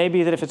 I mean, it may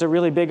be that if it's a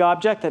really big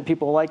object, that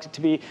people like it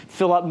to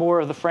fill up more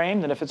of the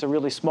frame than if it's a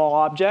really small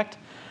object.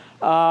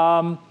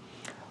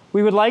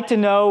 We would like to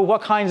know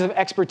what kinds of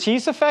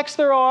expertise effects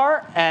there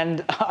are,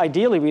 and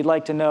ideally we'd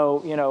like to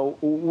know,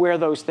 where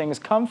those things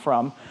come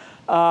from.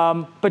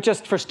 But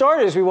just for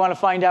starters, we want to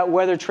find out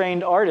whether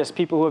trained artists,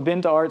 people who have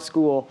been to art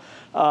school,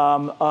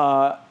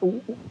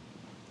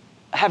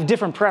 have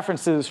different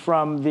preferences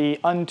from the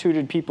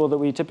untutored people that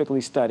we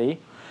typically study,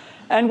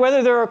 and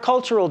whether there are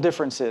cultural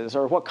differences,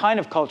 or what kind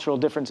of cultural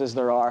differences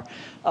there are.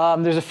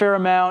 There's a fair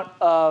amount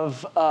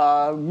of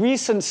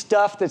recent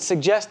stuff that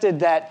suggested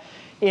that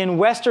in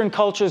Western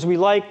cultures, we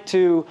like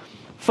to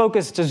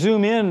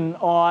zoom in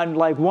on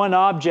like one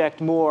object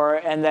more,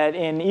 and that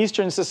in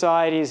Eastern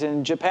societies,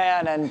 in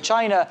Japan and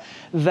China,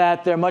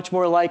 that they're much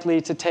more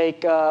likely to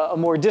take a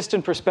more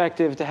distant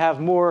perspective, to have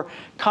more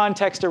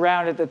context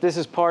around it, that this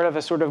is part of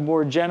a sort of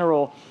more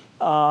general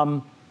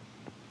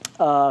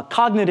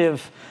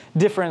cognitive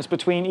difference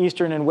between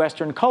Eastern and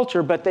Western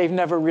culture, but they've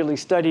never really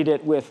studied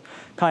it with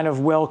kind of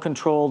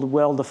well-controlled,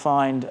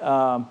 well-defined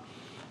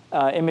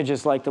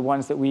images like the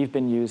ones that we've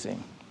been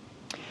using.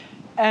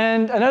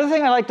 And another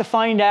thing I like to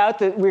find out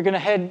that we're going to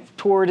head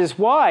toward is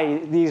why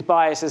these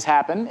biases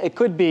happen. It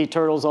could be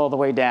turtles all the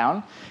way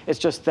down. It's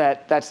just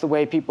that that's the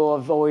way people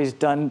have always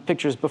done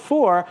pictures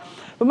before.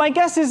 But my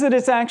guess is that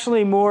it's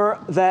actually more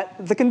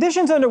that the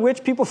conditions under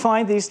which people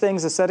find these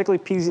things aesthetically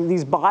pleasing,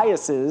 these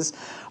biases,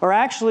 are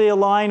actually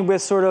aligned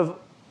with sort of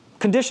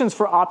conditions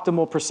for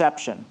optimal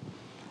perception.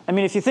 I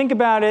mean, if you think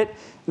about it,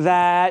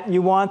 that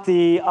you want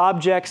the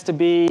objects to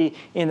be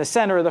in the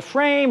center of the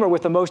frame, or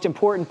with the most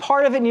important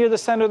part of it near the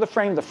center of the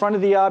frame, the front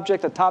of the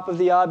object, the top of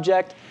the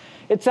object.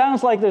 It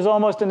sounds like there's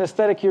almost an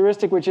aesthetic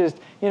heuristic, which is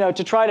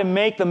to try to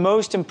make the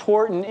most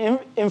important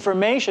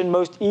information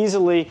most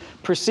easily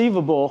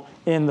perceivable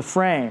in the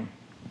frame.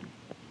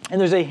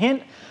 And there's a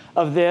hint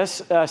of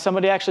this.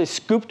 Somebody actually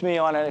scooped me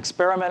on an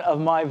experiment of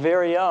my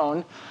very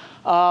own.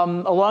 A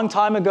long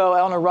time ago,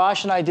 Eleanor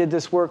Rosh and I did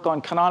this work on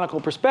canonical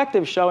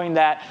perspective, showing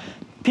that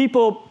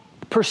people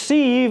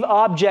perceive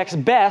objects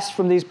best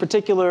from these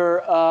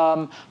particular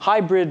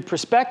hybrid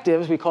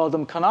perspectives. We call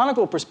them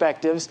canonical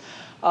perspectives.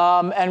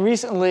 And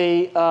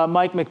recently,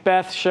 Mike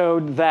Macbeth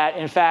showed that,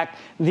 in fact,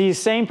 these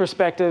same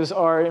perspectives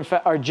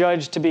are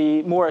judged to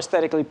be more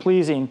aesthetically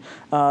pleasing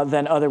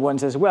than other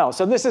ones as well.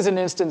 So this is an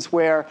instance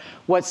where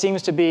what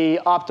seems to be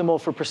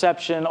optimal for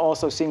perception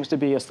also seems to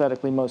be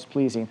aesthetically most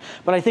pleasing.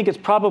 But I think it's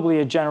probably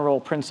a general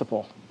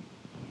principle.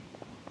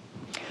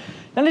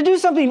 And to do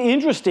something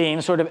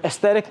interesting, sort of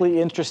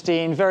aesthetically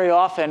interesting, very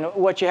often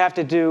what you have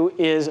to do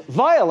is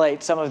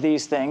violate some of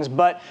these things,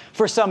 but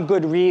for some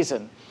good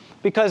reason.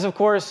 Because, of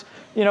course,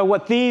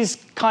 what these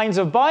kinds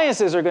of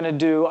biases are going to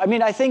do, I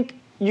mean, I think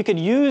you could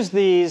use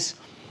these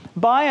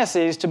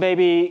biases to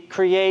maybe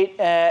create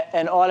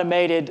an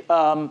automated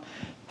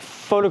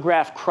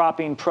photograph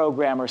cropping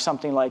program or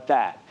something like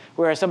that,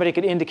 where somebody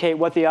could indicate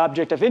what the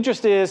object of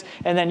interest is,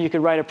 and then you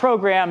could write a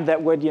program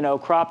that would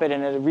crop it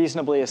in a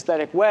reasonably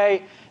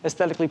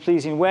aesthetically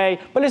pleasing way.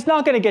 But it's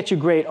not going to get you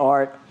great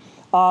art.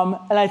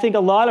 And I think a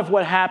lot of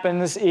what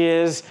happens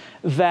is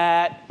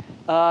that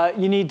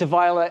you need to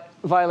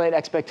violate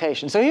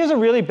expectations. So here's a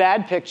really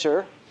bad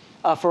picture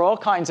for all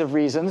kinds of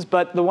reasons.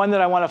 But the one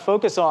that I want to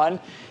focus on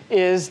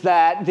is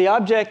that the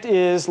object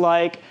is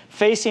like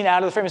facing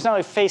out of the frame. It's not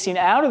only facing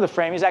out of the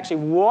frame, it's actually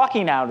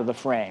walking out of the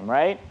frame,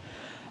 right?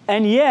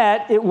 And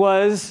yet it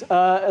was,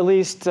 at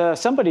least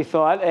somebody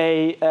thought,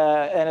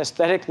 an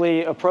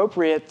aesthetically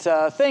appropriate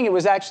thing. It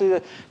was actually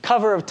the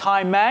cover of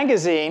Time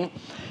magazine.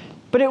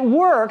 But it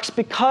works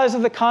because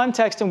of the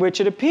context in which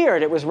it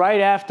appeared. It was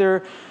right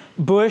after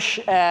Bush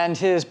and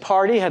his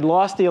party had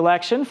lost the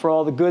election, for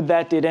all the good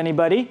that did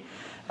anybody.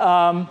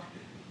 And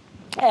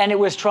it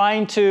was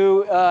trying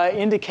to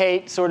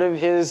indicate sort of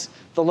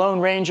the Lone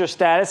Ranger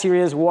status. Here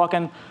he is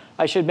walking,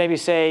 I should maybe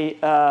say,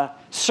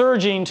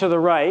 surging to the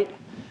right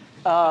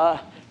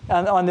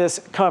on this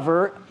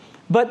cover.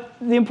 But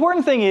the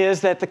important thing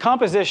is that the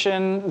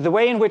composition, the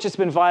way in which it's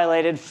been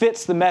violated,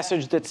 fits the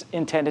message that's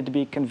intended to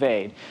be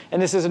conveyed.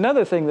 And this is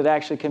another thing that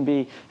actually can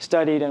be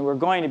studied, and we're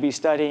going to be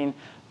studying,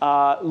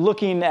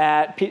 looking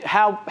at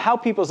how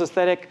people's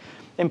aesthetic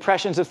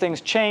impressions of things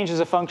change as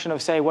a function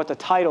of, say, what the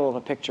title of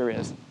a picture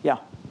is. Yeah?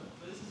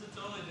 But this is a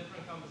totally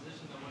different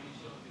composition than what you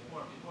showed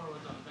before. Before it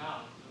was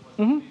unbalanced.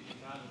 It was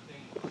now the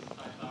thing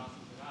type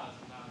balances it out.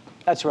 So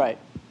now That's right.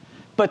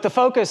 But the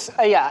focus,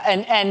 they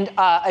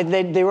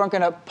weren't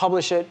going to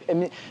publish it. I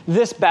mean,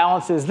 this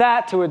balances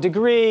that to a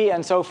degree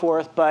and so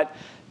forth. But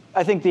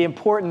I think the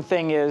important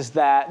thing is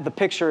that the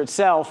picture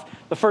itself,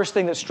 the first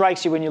thing that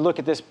strikes you when you look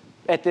at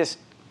this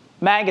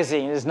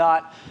magazine is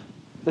not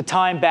the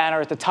Time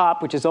banner at the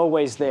top, which is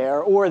always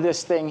there, or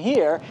this thing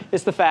here.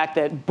 It's the fact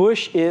that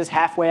Bush is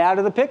halfway out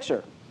of the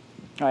picture,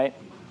 right?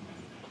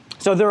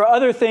 So there are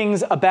other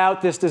things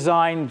about this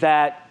design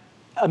that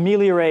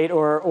ameliorate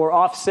or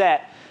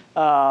offset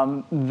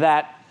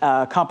that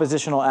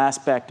compositional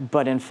aspect,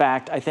 but in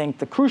fact, I think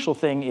the crucial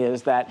thing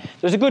is that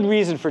there's a good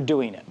reason for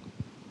doing it.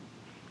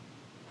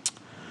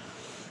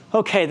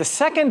 Okay, the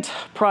second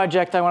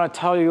project I want to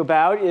tell you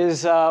about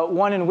is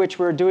one in which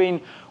we're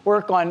doing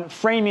work on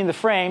framing the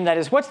frame. That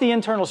is, what's the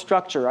internal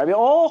structure? I mean,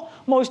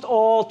 almost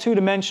all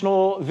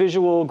two-dimensional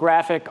visual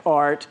graphic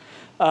art,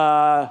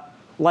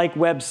 like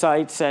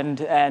websites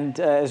and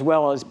as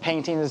well as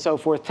paintings and so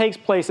forth, takes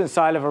place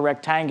inside of a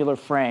rectangular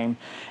frame.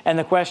 And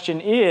the question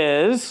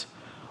is,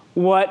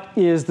 what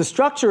is the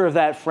structure of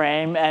that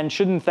frame, and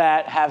shouldn't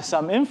that have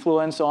some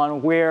influence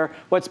on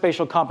what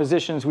spatial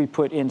compositions we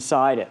put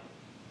inside it?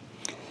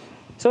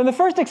 So in the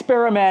first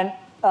experiment,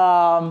 it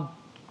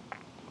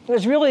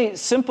was really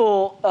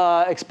simple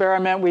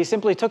experiment. We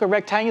simply took a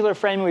rectangular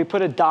frame and we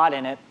put a dot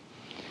in it.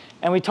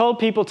 And we told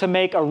people to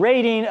make a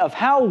rating of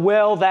how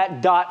well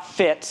that dot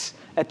fits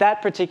at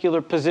that particular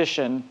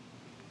position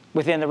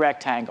within the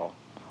rectangle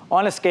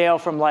on a scale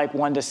from like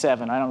 1 to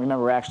 7. I don't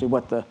remember actually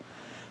what the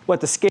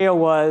scale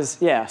was.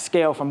 Yeah,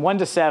 scale from 1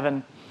 to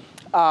 7.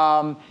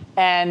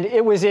 And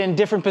it was in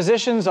different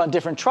positions on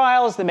different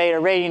trials. They made a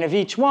rating of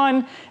each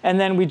one. And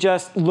then we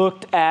just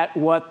looked at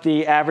what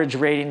the average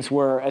ratings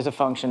were as a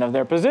function of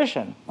their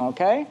position.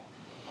 Okay?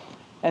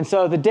 And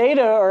so the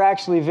data are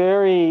actually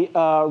very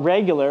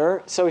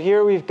regular. So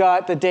here we've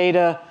got the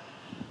data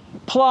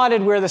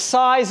plotted where the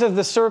size of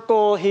the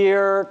circle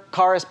here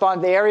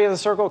the area of the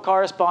circle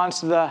corresponds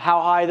to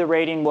how high the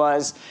rating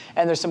was.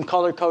 And there's some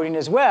color coding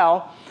as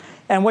well.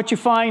 And what you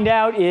find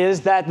out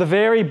is that the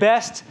very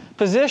best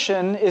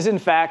position is, in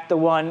fact, the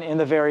one in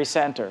the very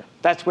center.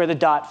 That's where the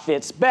dot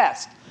fits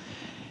best.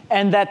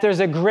 And that there's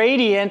a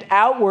gradient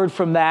outward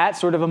from that,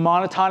 sort of a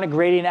monotonic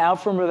gradient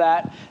out from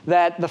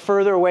that the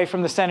further away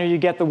from the center you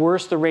get, the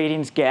worse the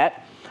ratings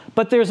get.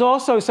 But there's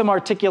also some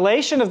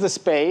articulation of the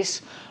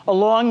space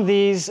along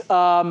these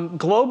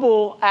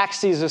global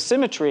axes of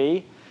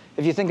symmetry.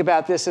 If you think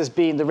about this as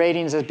being the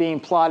ratings as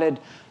being plotted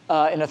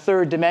in a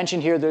third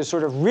dimension here, there's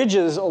sort of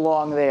ridges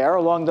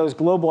along those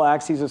global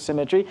axes of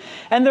symmetry.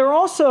 And there are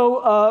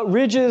also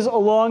ridges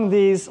along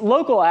these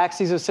local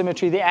axes of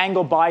symmetry, the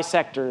angle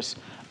bisectors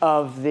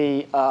of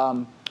the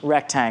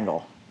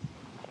rectangle.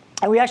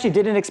 And we actually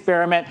did an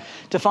experiment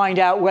to find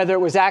out whether it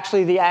was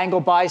actually the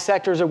angle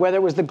bisectors or whether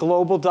it was the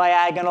global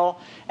diagonal.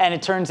 And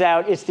it turns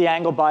out it's the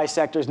angle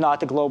bisectors, not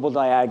the global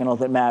diagonal,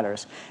 that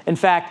matters. In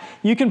fact,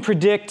 you can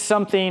predict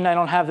something, I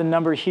don't have the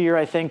number here,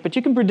 I think, but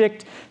you can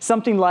predict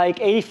something like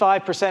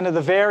 85% of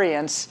the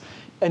variance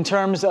in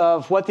terms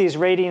of what these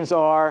ratings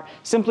are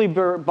simply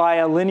by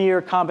a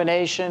linear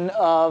combination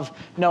of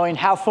knowing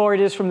how far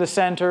it is from the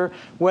center,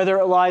 whether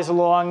it lies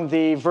along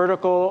the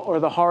vertical or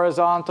the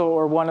horizontal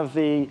or one of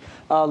the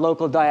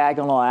local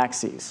diagonal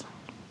axes.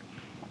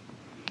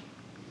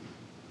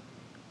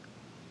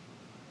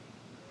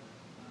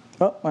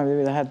 Oh,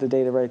 maybe I had the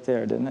data right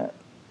there, didn't it?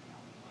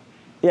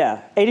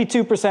 Yeah,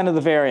 82% of the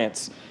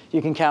variance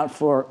you can count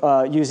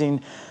for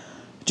using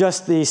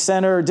just the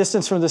center,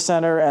 distance from the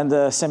center, and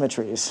the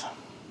symmetries.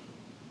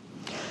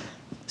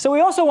 So we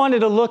also wanted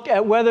to look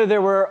at whether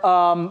there were,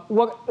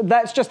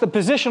 that's just the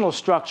positional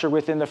structure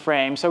within the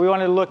frame. So we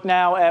wanted to look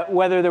now at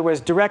whether there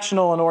was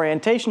directional and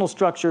orientational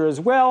structure as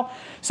well.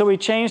 So we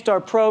changed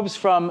our probes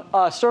from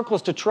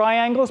circles to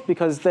triangles,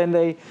 because then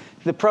the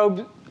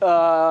probe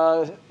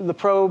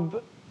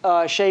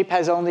shape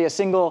has only a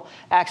single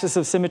axis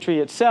of symmetry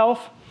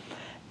itself.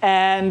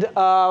 And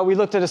we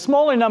looked at a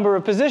smaller number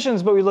of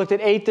positions, but we looked at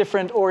 8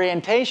 different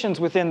orientations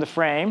within the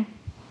frame.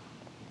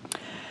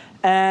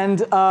 And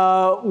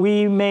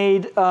we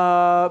made,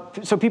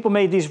 so people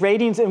made these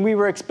ratings, and we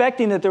were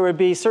expecting that there would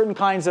be certain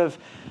kinds of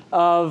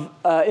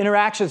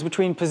interactions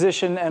between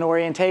position and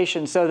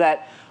orientation, so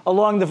that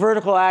along the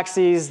vertical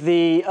axes,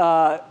 the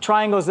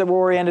triangles that were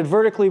oriented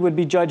vertically would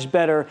be judged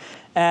better,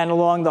 and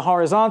along the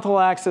horizontal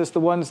axis, the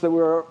ones that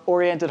were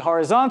oriented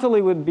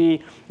horizontally would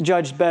be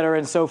judged better,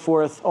 and so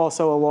forth,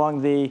 also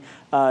along the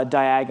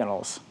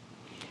diagonals.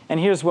 And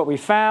here's what we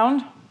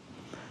found.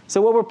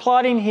 So what we're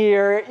plotting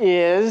here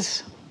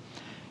is,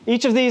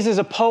 each of these is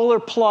a polar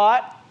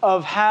plot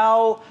of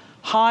how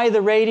high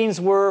the ratings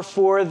were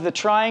for the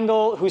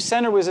triangle whose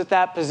center was at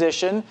that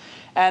position,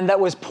 and that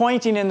was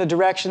pointing in the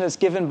direction that's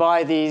given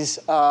by these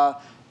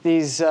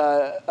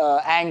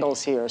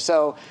angles here.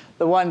 So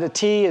the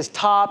T is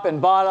top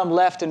and bottom,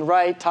 left and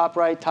right, top,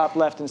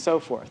 left, and so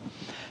forth.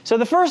 So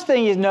the first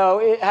thing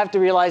you have to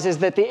realize is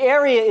that the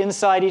area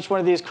inside each one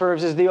of these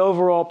curves is the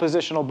overall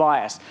positional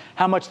bias,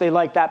 how much they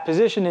like that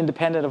position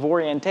independent of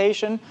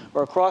orientation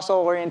or across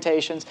all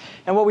orientations.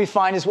 And what we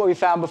find is what we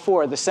found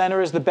before. The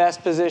center is the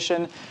best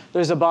position.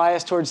 There's a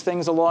bias towards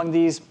things along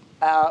these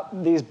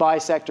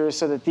bisectors,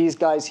 so that these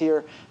guys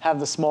here have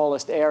the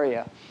smallest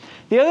area.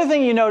 The other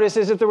thing you notice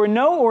is if there were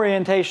no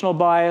orientational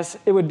bias,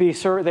 they would be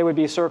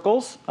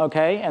circles,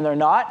 okay, and they're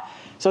not.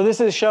 So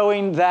this is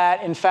showing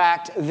that, in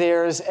fact,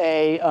 there's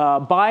a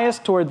bias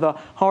toward the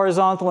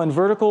horizontal and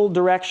vertical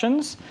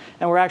directions.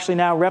 And we're actually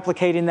now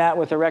replicating that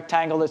with a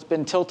rectangle that's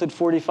been tilted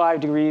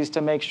 45 degrees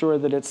to make sure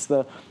that it's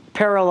the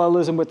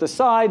parallelism with the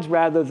sides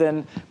rather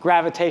than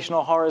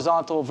gravitational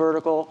horizontal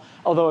vertical,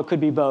 although it could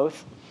be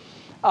both.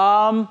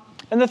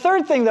 And the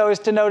third thing, though, is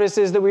to notice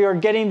is that we are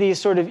getting these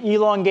sort of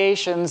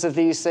elongations of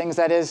these things.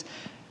 That is,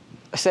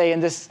 say in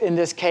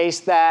this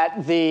case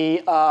that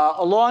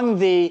along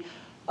the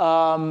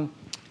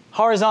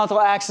horizontal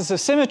axis of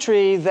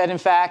symmetry, that in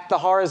fact the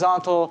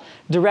horizontal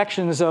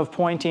directions of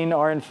pointing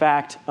are in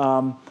fact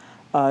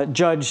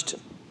judged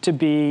to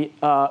be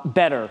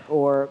better,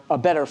 or a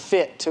better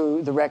fit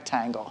to the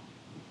rectangle.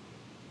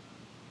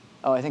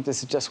 Oh, I think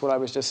this is just what I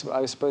was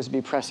supposed to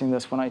be pressing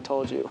this when I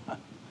told you.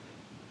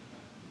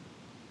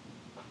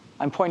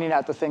 I'm pointing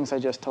out the things I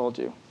just told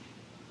you.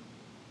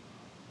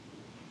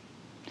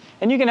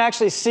 And you can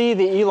actually see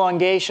the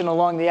elongation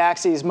along the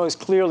axes most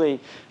clearly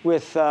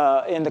with,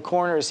 in the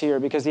corners here,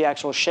 because the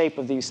actual shape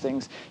of these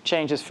things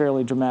changes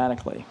fairly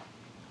dramatically.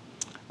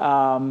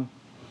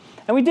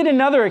 And we did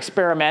another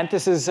experiment.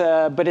 This is,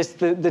 but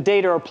the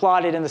data are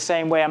plotted in the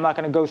same way. I'm not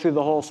going to go through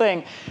the whole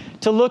thing.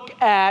 To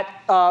look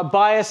at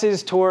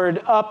biases toward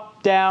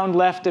up, down,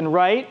 left, and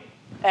right.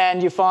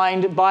 And you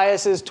find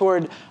biases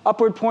toward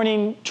upward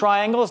pointing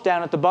triangles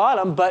down at the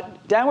bottom,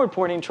 but downward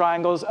pointing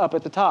triangles up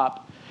at the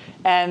top.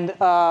 And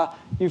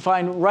you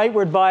find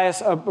rightward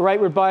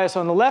bias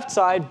on the left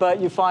side, but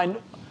you find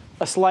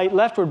a slight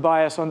leftward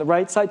bias on the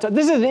right side. So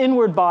this is an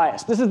inward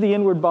bias. This is the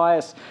inward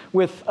bias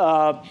with,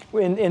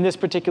 in this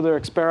particular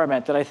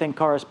experiment that I think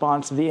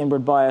corresponds to the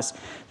inward bias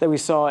that we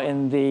saw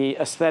in the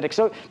aesthetic.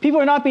 So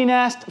people are not being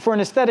asked for an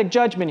aesthetic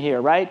judgment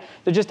here, right?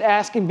 They're just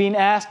being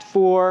asked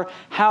for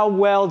how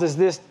well does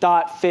this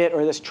dot fit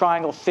or this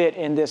triangle fit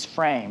in this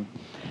frame.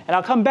 And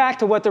I'll come back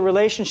to what the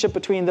relationship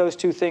between those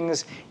two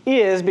things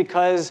is,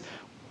 because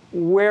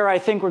where I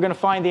think we're going to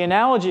find the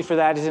analogy for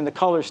that is in the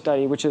color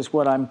study, which is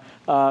what I'm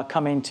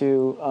coming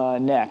to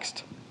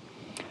next.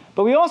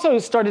 But we also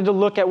started to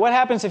look at what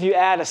happens if you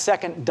add a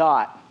second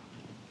dot.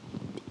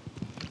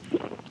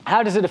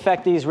 How does it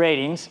affect these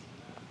ratings?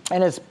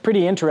 And it's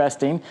pretty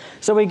interesting.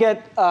 So we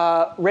get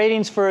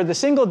ratings for the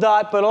single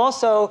dot, but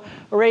also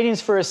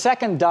ratings for a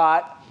second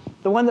dot.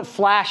 The one that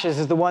flashes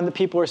is the one that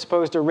people are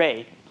supposed to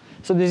rate.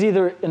 So there's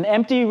either an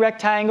empty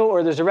rectangle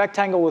or there's a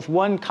rectangle with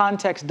one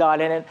context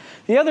dot in it.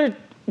 The other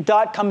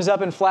dot comes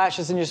up and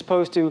flashes, and you're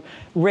supposed to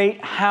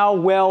rate how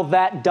well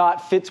that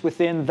dot fits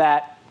within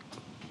that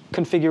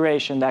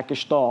configuration, that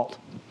gestalt.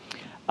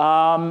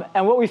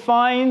 And what we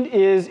find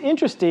is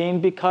interesting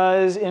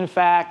because, in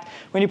fact,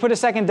 when you put a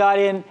second dot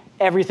in,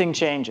 everything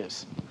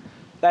changes.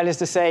 That is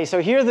to say,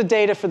 so here are the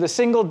data for the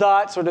single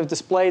dot, sort of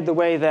displayed the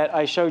way that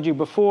I showed you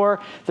before.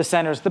 The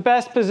center is the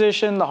best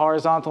position, the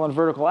horizontal and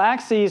vertical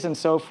axes, and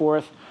so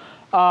forth.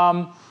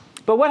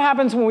 But what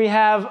happens when we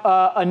have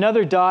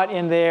another dot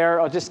in there?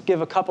 I'll just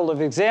give a couple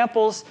of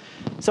examples.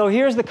 So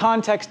here's the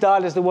context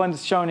dot, is the one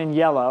that's shown in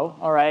yellow,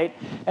 all right?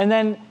 And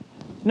then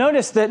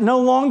notice that no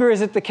longer is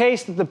it the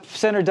case that the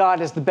center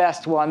dot is the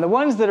best one. The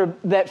ones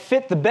that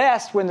fit the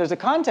best when there's a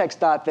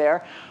context dot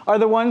there are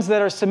the ones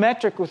that are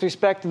symmetric with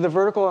respect to the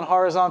vertical and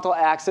horizontal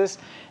axis,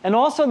 and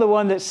also the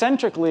one that's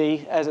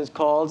centrically, as it's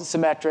called,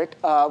 symmetric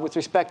with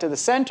respect to the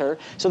center.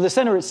 So the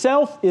center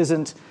itself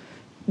isn't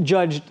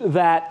judged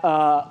that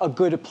a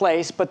good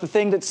place, but the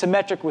thing that's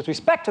symmetric with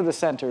respect to the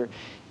center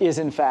is,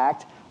 in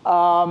fact.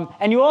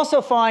 And you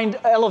also find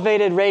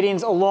elevated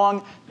ratings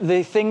along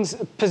the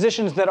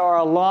positions that are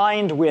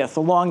aligned with,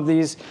 along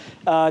these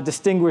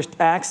distinguished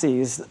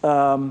axes.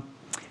 And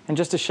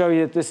just to show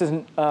you that this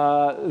isn't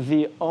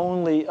the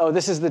only,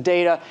 this is the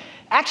data.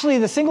 Actually,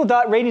 the single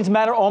dot ratings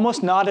matter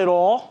almost not at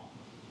all.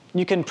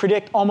 You can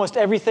predict almost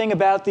everything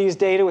about these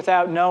data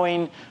without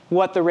knowing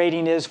what the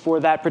rating is for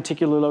that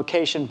particular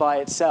location by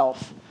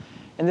itself.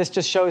 And this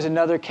just shows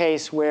another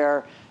case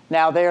where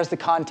now there's the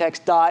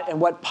context dot,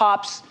 and what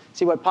pops,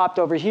 see what popped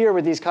over here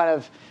with these kind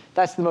of,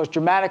 that's the most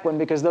dramatic one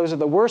because those are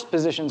the worst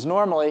positions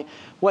normally.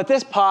 What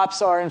this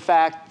pops are, in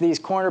fact, these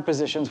corner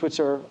positions, which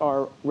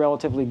are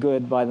relatively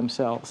good by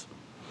themselves.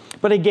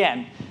 But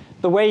again,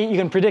 the way you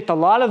can predict a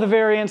lot of the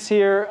variance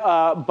here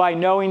by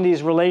knowing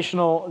these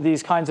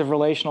kinds of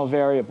relational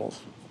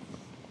variables.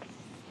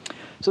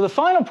 So the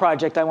final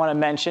project I want to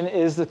mention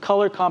is the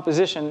color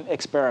composition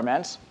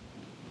experiments.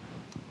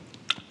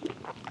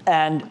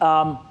 And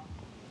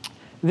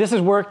this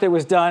is work that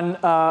was done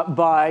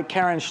by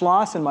Karen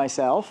Schloss and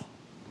myself.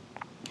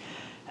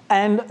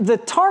 And the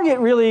target,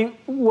 really,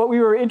 what we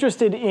were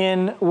interested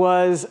in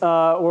was,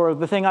 or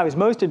the thing I was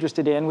most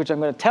interested in, which I'm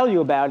going to tell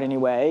you about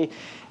anyway,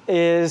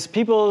 is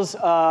people's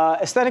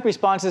aesthetic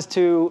responses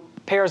to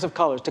pairs of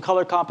colors, to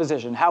color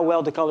composition. How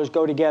well do colors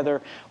go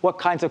together? What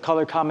kinds of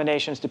color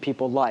combinations do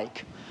people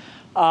like?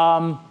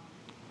 And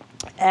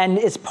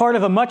it's part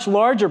of a much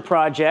larger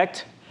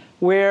project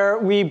where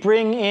we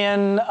bring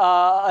in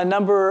a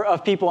number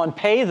of people and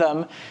pay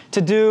them to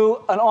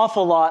do an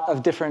awful lot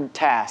of different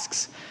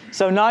tasks.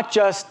 So not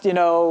just,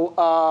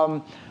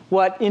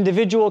 what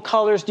individual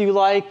colors do you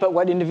like, but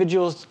what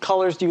individual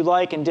colors do you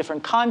like in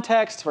different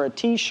contexts for a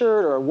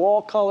T-shirt or a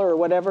wall color or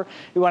whatever.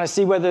 We want to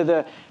see whether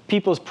the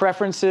people's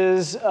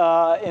preferences,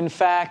 in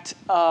fact,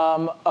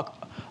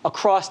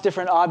 across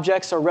different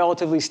objects are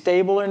relatively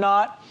stable or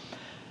not.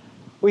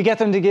 We get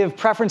them to give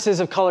preferences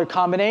of color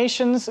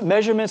combinations,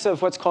 measurements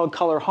of what's called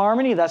color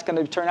harmony. That's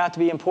going to turn out to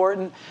be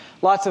important.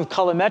 Lots of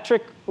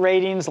colorimetric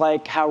ratings,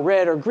 like how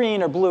red or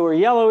green or blue or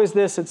yellow is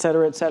this, et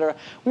cetera, et cetera.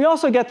 We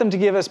also get them to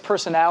give us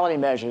personality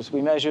measures.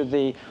 We measure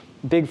the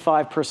Big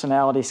Five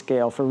personality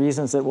scale for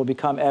reasons that will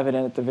become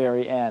evident at the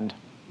very end.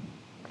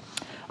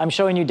 I'm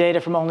showing you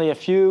data from only a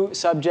few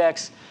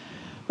subjects.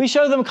 We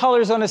show them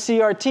colors on a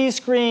CRT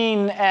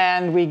screen,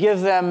 and we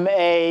give them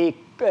a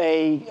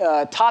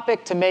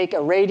topic to make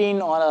a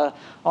rating on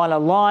a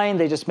line.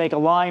 They just make a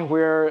line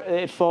where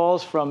it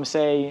falls from,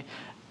 say,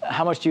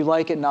 how much do you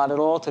like it, not at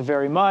all, to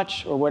very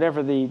much, or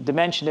whatever the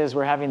dimension is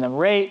we're having them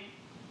rate.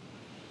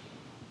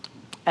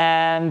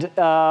 And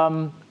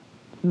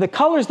the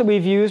colors that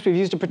we've used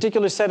a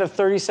particular set of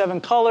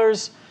 37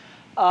 colors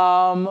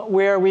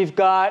where we've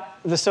got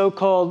the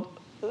so-called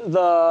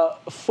the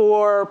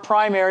 4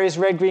 primaries,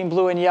 red, green,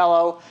 blue, and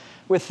yellow,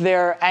 with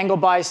their angle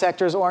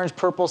bisectors, orange,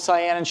 purple,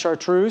 cyan, and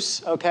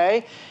chartreuse,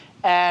 okay?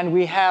 And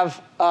we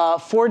have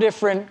 4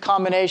 different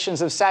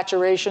combinations of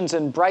saturations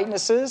and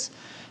brightnesses.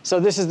 So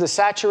this is the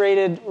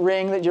saturated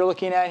ring that you're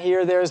looking at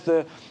here. There's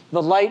the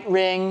light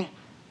ring.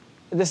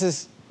 This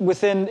is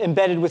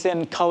embedded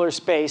within color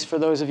space, for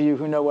those of you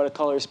who know what a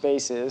color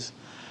space is.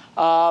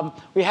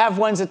 We have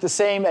ones at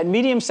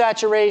medium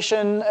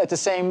saturation, at the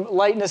same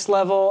lightness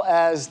level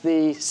as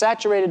the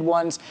saturated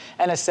ones,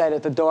 and a set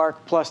at the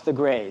dark plus the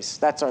grays.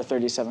 That's our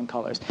 37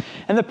 colors.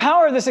 And the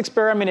power of this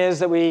experiment is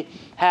that we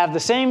have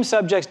the same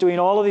subjects doing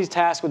all of these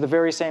tasks with the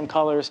very same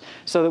colors,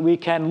 so that we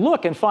can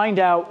look and find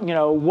out,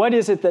 what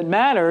is it that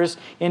matters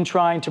in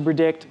trying to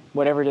predict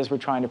whatever it is we're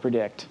trying to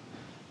predict.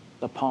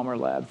 The Palmer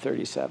Lab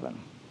 37.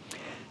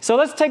 So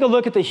let's take a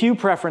look at the hue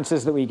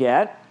preferences that we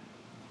get.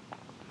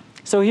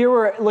 So here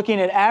we're looking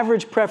at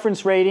average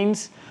preference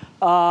ratings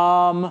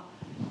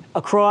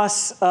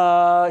across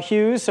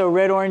hues. So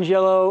red, orange,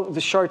 yellow,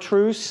 the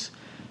chartreuse.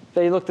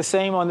 They look the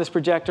same on this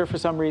projector for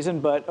some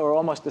reason, or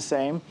almost the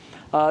same.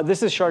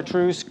 This is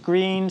chartreuse,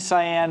 green,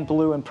 cyan,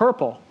 blue, and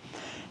purple.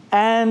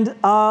 And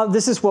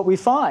this is what we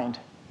find.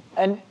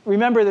 And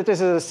remember that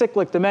this is a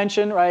cyclic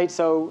dimension, right?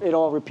 So it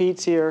all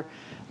repeats here.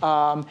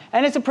 And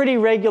it's a pretty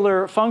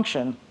regular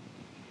function.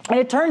 And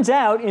it turns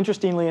out,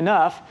 interestingly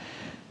enough,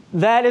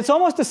 that it's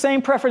almost the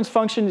same preference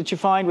function that you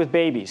find with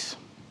babies.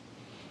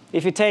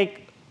 If you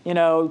take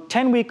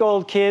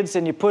 10-week-old kids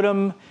and you put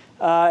them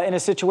in a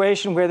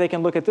situation where they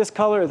can look at this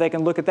color or they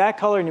can look at that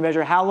color, and you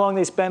measure how long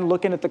they spend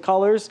looking at the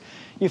colors,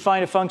 you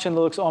find a function that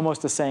looks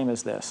almost the same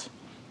as this.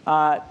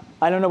 I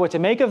don't know what to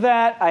make of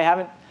that.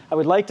 I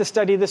would like to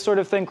study this sort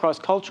of thing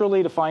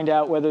cross-culturally to find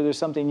out whether there's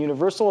something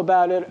universal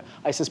about it.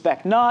 I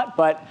suspect not,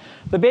 but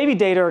the baby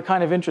data are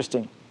kind of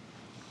interesting.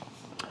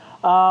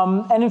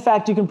 And in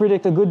fact, you can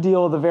predict a good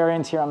deal of the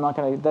variance here. I'm not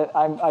going to.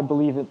 I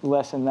believe it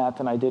less in that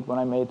than I did when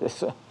I made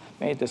this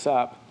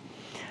up.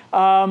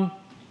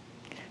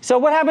 So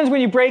what happens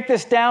when you break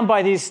this down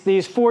by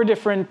these 4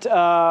 different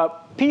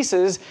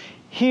pieces?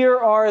 Here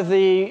are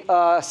the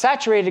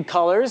saturated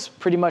colors,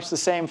 pretty much the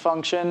same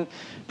function.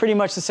 Pretty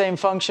much the same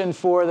function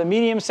for the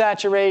medium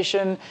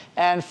saturation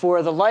and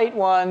for the light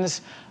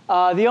ones.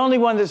 The only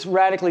one that's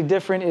radically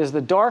different is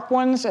the dark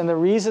ones, and the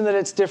reason that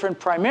it's different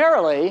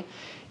primarily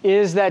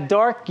is that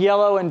dark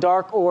yellow and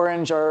dark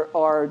orange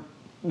are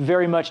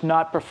very much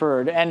not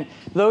preferred. And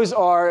those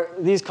are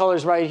these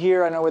colors right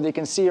here. I don't know whether you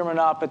can see them or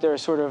not, but they're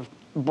sort of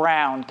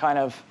brown, kind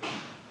of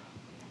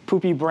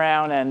poopy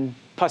brown and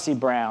pussy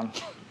brown,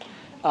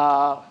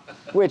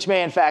 which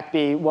may in fact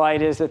be why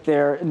it is that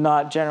they're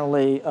not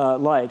generally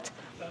liked.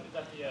 Is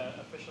that the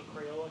official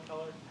Crayola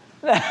color?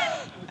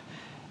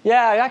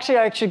 Yeah, actually,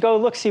 I should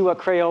go see what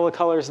Crayola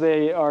colors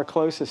they are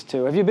closest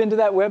to. Have you been to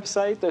that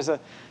website?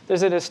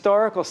 There's an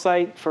historical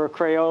site for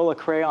Crayola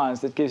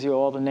crayons that gives you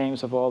all the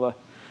names of all the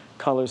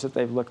colors that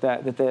they've looked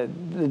at, the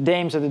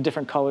names of the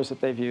different colors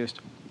that they've used.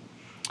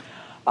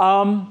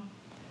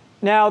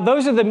 Now,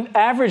 those are the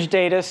average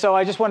data, so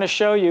I just want to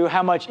show you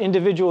how much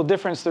individual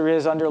difference there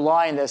is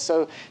underlying this.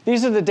 So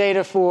these are the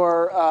data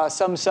for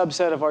some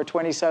subset of our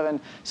 27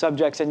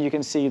 subjects, and you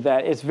can see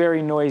that it's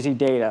very noisy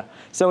data.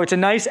 So it's a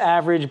nice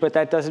average, but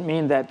that doesn't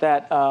mean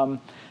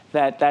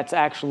that's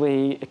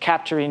actually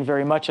capturing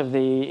very much of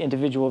the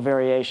individual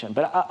variation.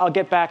 But I'll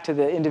get back to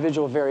the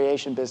individual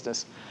variation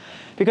business.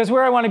 Because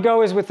where I want to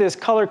go is with this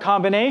color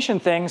combination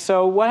thing.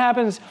 So what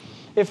happens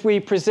if we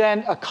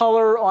present a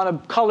color on a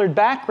colored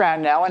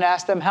background now and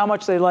ask them how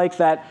much they like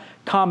that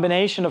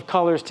combination of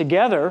colors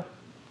together?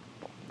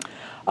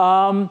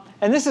 And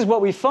this is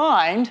what we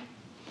find.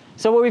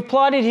 So what we've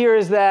plotted here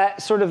is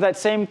that sort of that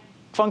same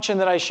function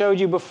that I showed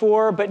you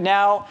before, but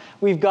now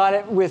we've got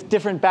it with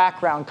different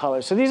background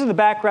colors. So these are the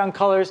background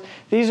colors.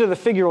 These are the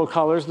figural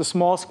colors, the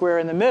small square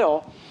in the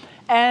middle.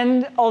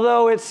 And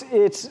although it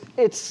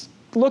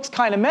looks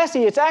kind of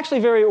messy, it's actually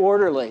very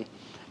orderly.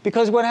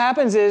 Because what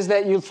happens is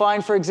that you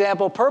find, for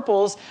example,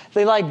 purples,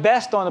 they like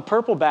best on a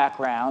purple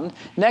background,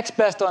 next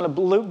best on a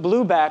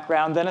blue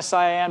background, then a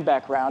cyan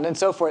background, and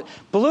so forth.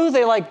 Blue,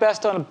 they like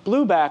best on a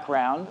blue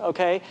background,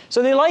 OK?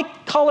 So they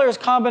like colors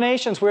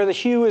combinations where the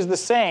hue is the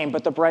same,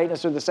 but the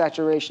brightness or the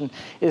saturation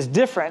is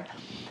different.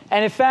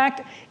 And in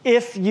fact,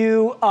 if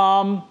you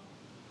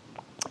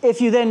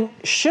then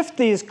shift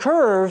these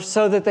curves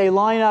so that they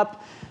line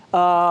up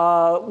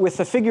with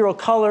the figural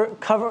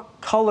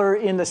color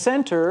in the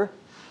center,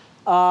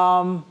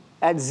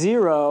 at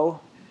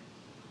 0,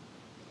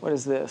 what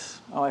is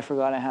this? Oh, I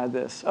forgot I had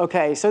this.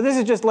 OK, so this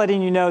is just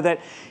letting you know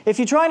that if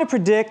you're trying to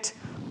predict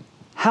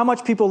how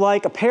much people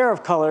like a pair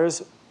of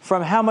colors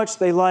from how much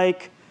they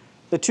like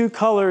the two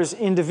colors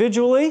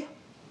individually,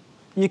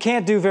 you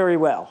can't do very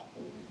well.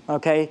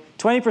 OK,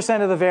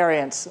 20% of the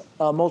variance,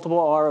 multiple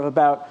R of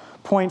about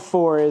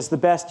 0.4 is the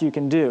best you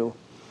can do.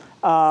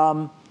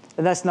 And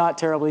that's not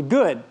terribly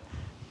good.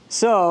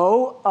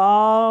 So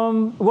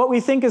what we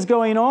think is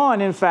going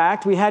on, in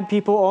fact, we had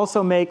people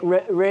also make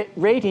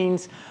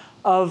ratings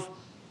of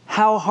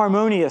how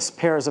harmonious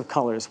pairs of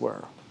colors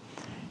were.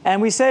 And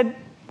we said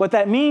what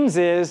that means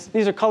is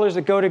these are colors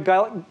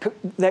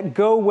that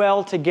go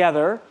well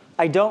together.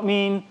 I don't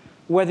mean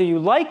whether you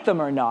like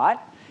them or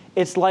not.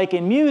 It's like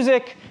in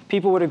music.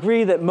 People would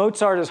agree that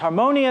Mozart is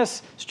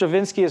harmonious.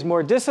 Stravinsky is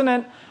more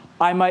dissonant.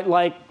 I might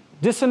like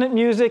dissonant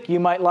music, you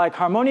might like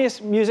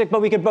harmonious music,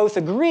 but we could both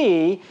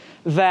agree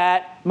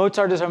that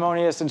Mozart is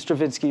harmonious and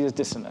Stravinsky is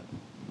dissonant,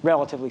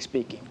 relatively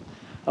speaking.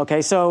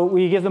 Okay, so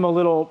we give them a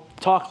little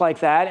talk like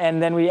that,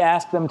 and then we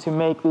ask them to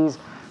make these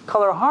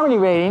color harmony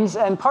ratings,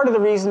 and part of the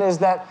reason is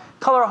that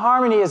color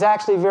harmony is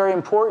actually very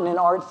important in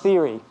art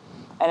theory.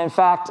 And in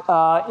fact,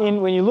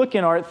 when you look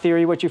in art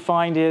theory, what you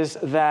find is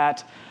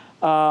that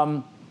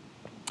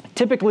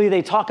typically,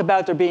 they talk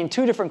about there being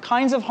two different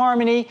kinds of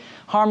harmony,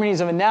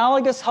 harmonies of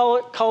analogous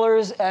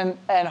colors and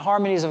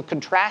harmonies of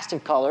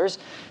contrastive colors.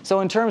 So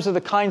in terms of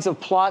the kinds of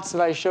plots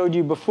that I showed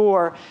you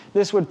before,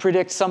 this would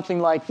predict something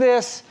like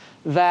this,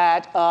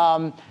 that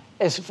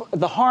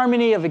the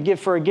harmony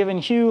for a given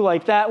hue,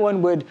 like that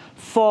one, would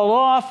fall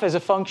off as a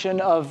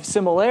function of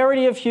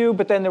similarity of hue,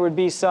 but then there would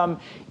be some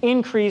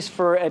increase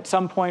at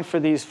some point for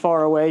these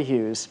far away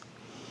hues.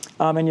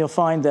 And you'll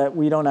find that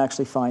we don't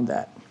actually find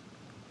that.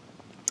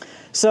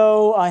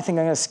 So I think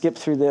I'm going to skip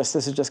through this.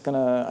 This is just going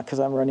to, because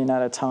I'm running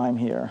out of time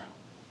here.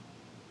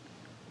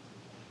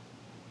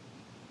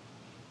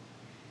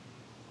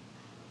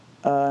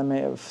 I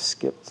may have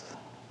skipped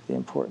the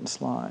important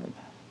slide.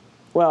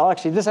 Well,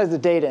 actually, this has the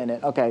data in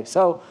it. OK,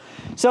 so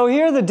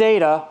here are the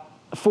data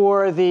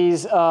for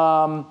these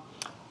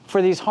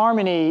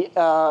harmony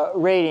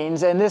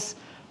ratings. And this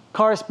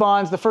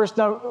corresponds, the first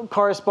number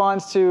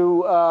corresponds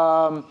to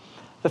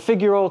the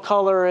figural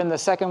color, and the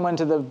second one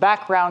to the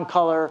background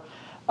color.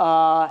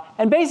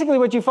 And basically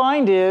what you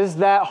find is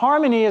that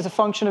harmony is a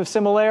function of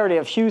similarity,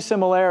 of hue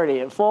similarity.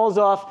 It falls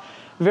off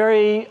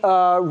very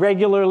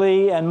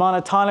regularly and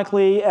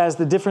monotonically as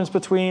the difference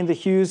between the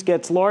hues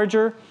gets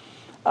larger.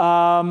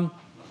 And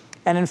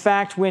in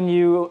fact, when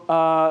you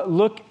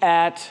look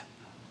at,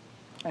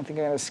 I think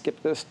I'm going to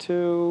skip this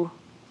too.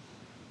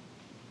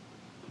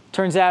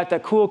 Turns out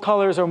that cool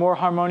colors are more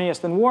harmonious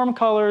than warm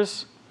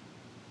colors.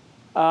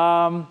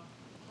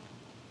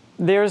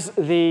 There's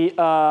the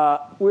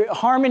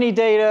harmony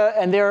data,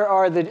 and there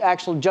are the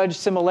actual judged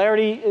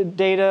similarity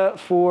data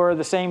for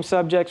the same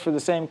subjects, for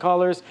the same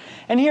colors.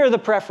 And here are the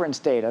preference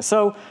data.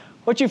 So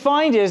what you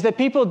find is that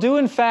people do,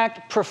 in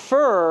fact,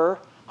 prefer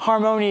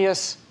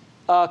harmonious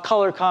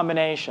color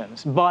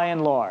combinations, by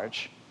and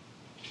large.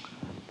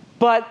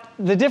 But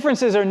the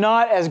differences are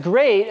not as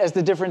great as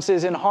the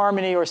differences in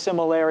harmony or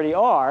similarity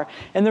are.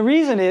 And the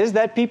reason is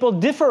that people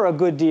differ a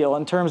good deal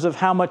in terms of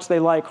how much they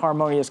like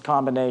harmonious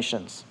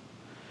combinations.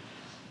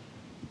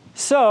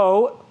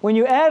 So when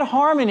you add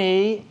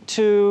harmony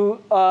to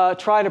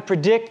try to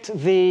predict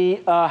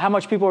how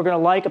much people are going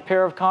to like a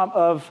pair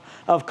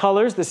of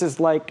colors, this is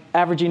like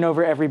averaging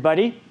over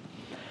everybody,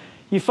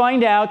 you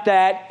find out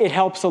that it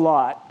helps a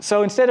lot.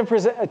 So instead of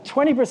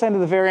 20%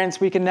 of the variance,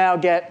 we can now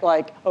get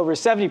like over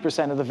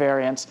 70% of the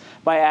variance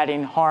by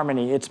adding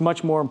harmony. It's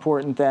much more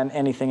important than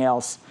anything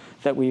else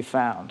that we've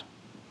found.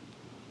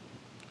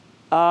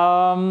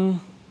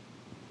 I'm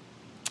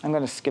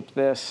going to skip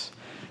this.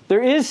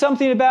 There is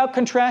something about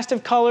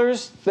contrastive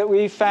colors that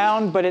we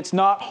found, but it's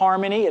not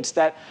harmony. It's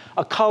that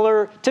a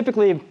color,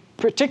 typically,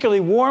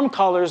 particularly warm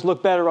colors,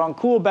 look better on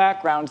cool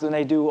backgrounds than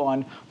they do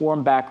on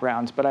warm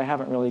backgrounds. But I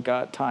haven't really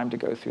got time to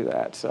go through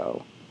that.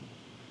 So,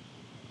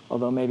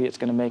 although maybe it's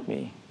going to make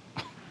me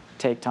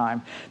take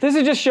time. This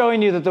is just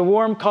showing you that the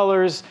warm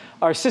colors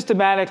are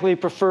systematically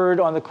preferred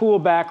on the cool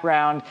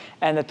background,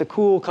 and that the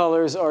cool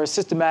colors are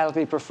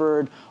systematically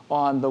preferred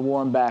on the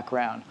warm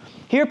background.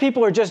 Here,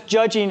 people are just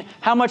judging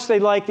how much they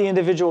like the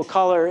individual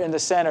color in the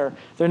center.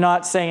 They're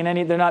not saying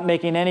they're not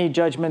making any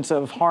judgments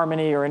of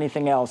harmony or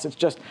anything else. It's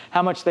just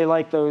how much they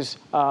like those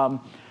how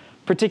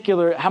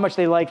much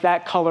they like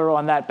that color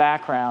on that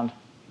background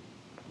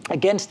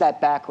against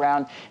that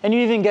background. And you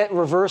even get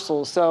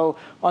reversals. So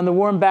on the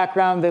warm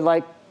background, they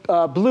like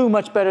blue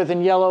much better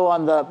than yellow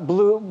on the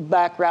blue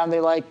background. They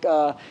like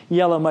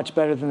yellow much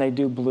better than they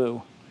do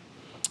blue.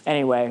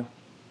 Anyway,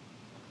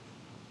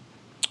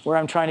 where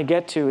I'm trying to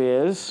get to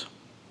is,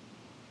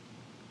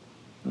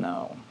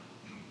 no,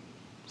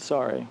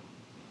 sorry.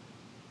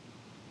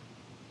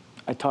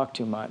 I talk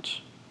too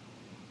much.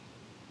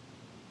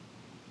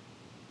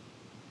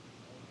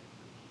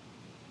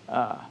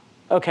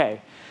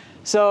 Okay,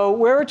 so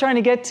where we're trying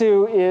to get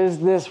to is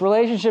this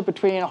relationship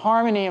between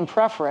harmony and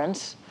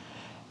preference.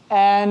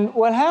 And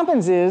what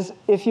happens is,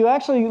 if you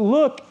actually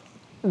look,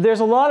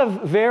 there's a lot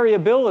of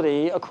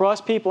variability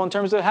across people in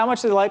terms of how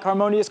much they like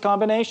harmonious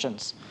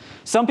combinations.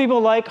 Some people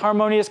like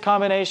harmonious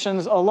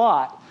combinations a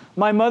lot.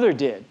 My mother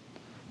did.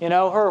 You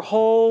know, her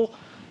whole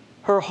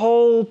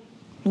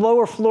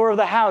lower floor of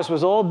the house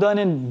was all done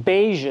in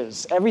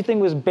beiges. Everything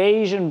was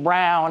beige and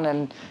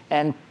brown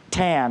and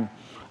tan.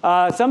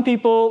 Some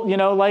people, you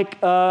know, like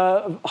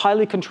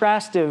highly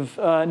contrastive,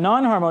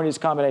 non-harmonious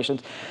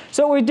combinations.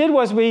 So what we did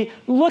was we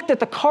looked at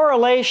the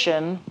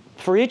correlation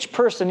for each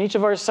person, each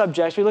of our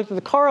subjects. We looked at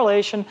the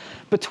correlation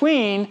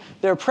between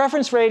their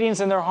preference ratings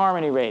and their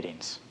harmony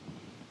ratings.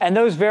 And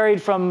those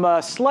varied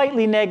from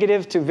slightly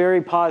negative to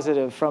very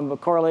positive, from a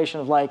correlation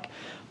of like,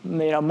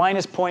 you know,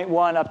 minus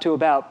 0.1 up to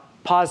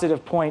about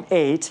positive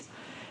 0.8.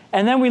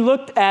 And then we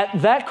looked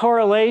at that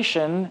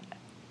correlation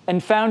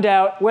and found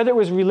out whether it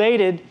was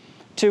related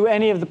to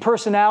any of the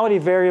personality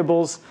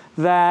variables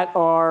that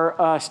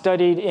are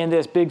studied in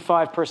this Big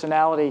Five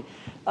personality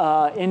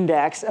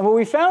index. And what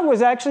we found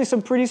was actually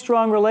some pretty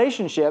strong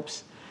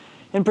relationships.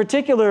 In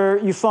particular,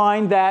 you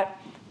find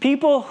that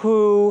people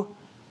who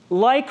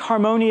like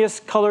harmonious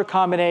color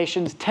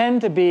combinations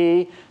tend to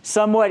be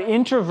somewhat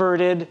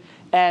introverted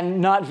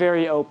and not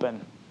very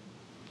open.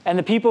 And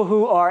the people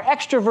who are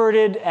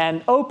extroverted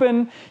and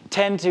open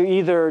tend to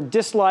either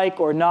dislike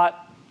or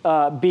not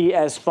be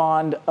as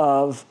fond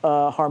of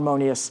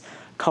harmonious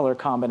color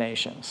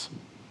combinations.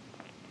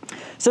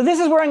 So this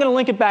is where I'm going to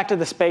link it back to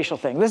the spatial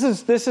thing. This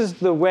is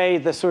the way,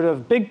 the sort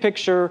of big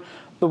picture,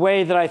 the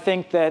way that I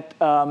think that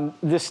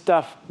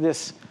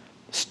this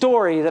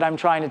story that I'm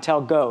trying to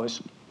tell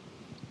goes.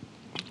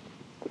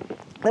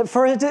 That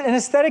for an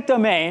aesthetic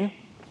domain,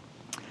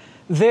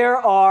 there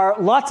are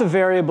lots of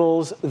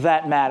variables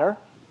that matter.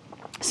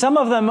 Some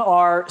of them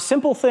are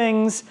simple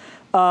things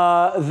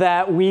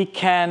that we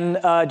can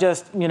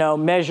just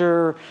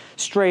measure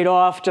straight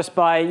off just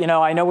by,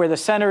 I know where the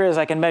center is,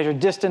 I can measure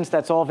distance,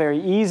 that's all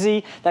very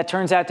easy. That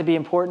turns out to be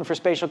important for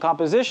spatial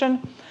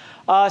composition.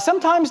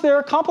 Sometimes there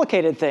are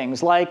complicated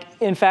things, like,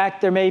 in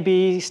fact, there may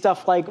be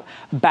stuff like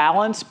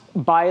balance,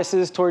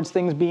 biases towards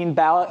things being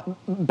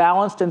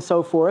balanced and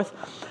so forth.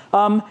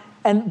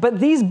 But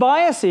these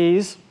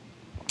biases,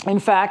 in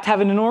fact,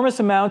 have an enormous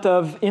amount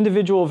of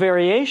individual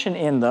variation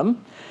in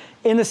them,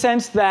 in the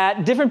sense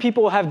that different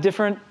people have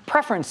different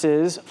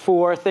preferences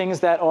for things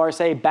that are,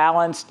 say,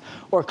 balanced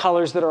or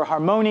colors that are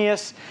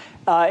harmonious.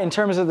 In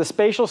terms of the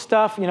spatial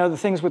stuff, the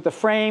things with the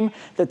frame,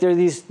 that there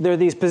are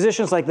these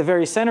positions like the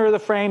very center of the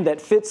frame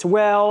that fits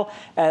well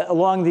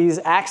along these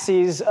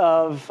axes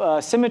of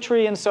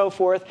symmetry and so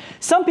forth.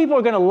 Some people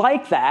are going to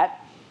like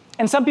that,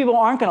 and some people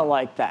aren't going to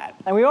like that.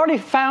 And we already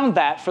found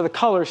that for the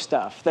color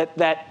stuff,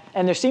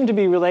 and there seem to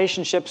be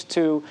relationships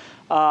to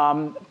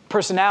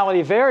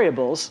personality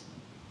variables.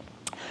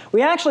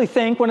 We actually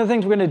think one of the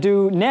things we're going to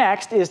do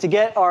next is to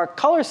get our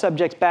color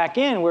subjects back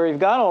in where we've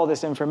got all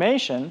this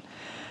information,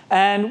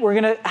 and we're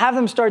going to have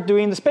them start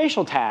doing the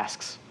spatial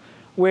tasks,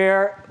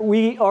 where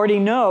we already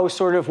know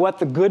sort of what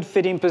the good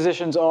fitting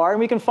positions are, and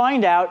we can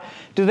find out,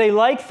 do they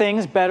like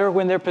things better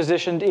when they're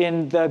positioned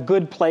in the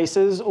good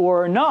places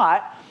or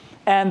not?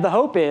 And the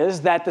hope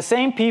is that the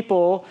same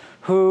people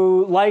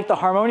who like the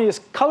harmonious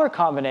color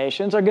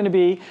combinations are going to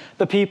be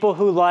the people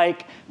who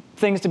like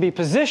things to be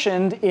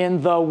positioned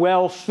in the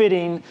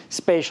well-fitting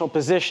spatial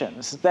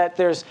positions, that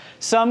there's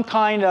some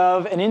kind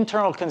of an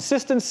internal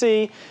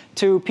consistency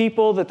to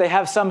people, that they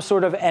have some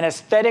sort of an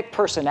aesthetic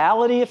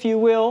personality, if you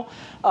will,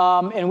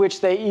 in which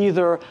they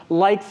either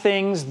like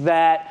things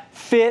that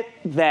fit,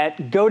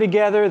 that go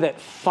together, that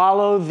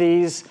follow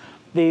these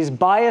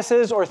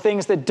biases, or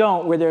things that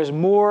don't, where there's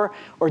more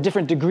or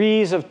different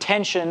degrees of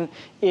tension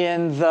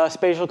in the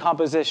spatial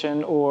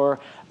composition or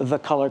the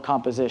color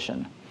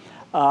composition.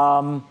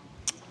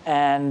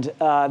 And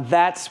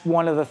that's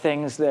one of the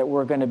things that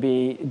we're going to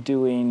be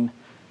doing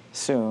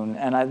soon.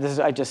 And I'm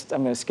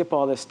going to skip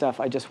all this stuff.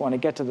 I just want to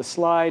get to the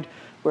slide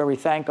where we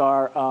thank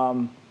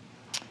our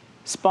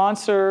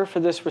sponsor for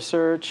this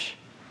research,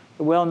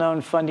 the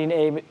well-known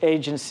funding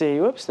agency.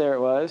 Whoops, there it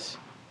was.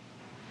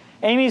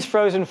 Amy's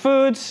Frozen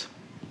Foods.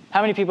 How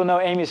many people know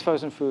Amy's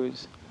Frozen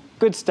Foods?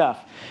 Good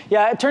stuff.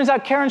 Yeah, it turns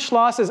out Karen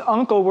Schloss's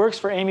uncle works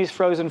for Amy's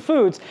Frozen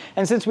Foods,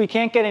 and since we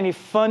can't get any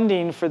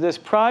funding for this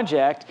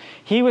project,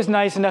 he was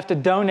nice enough to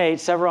donate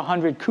several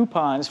hundred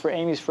coupons for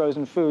Amy's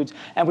Frozen Foods,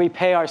 and we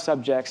pay our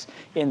subjects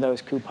in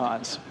those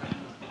coupons.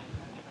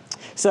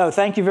 So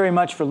thank you very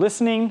much for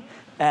listening,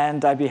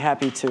 and I'd be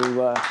happy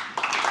to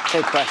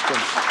take questions.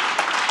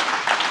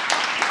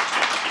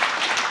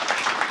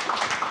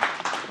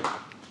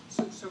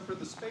 So for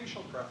the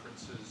spatial preference,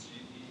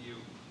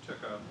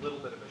 took a little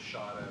bit of a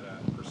shot at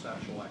a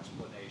perceptual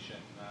explanation.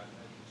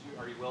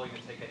 Are you willing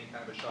to take any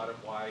kind of a shot at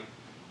why,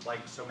 like,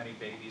 so many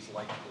babies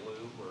like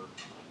blue? Or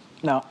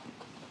No,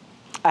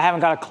 I haven't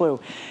got a clue.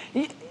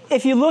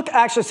 If you look,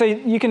 actually, so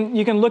you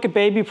can look at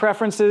baby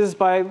preferences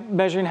by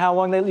measuring how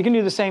long you can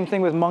do the same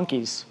thing with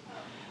monkeys.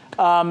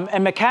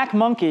 And macaque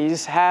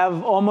monkeys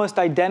have almost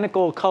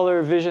identical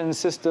color vision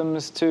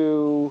systems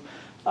to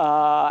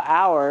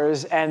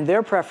ours, and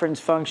their preference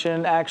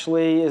function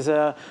actually is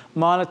a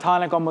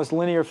monotonic, almost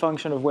linear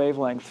function of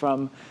wavelength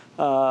from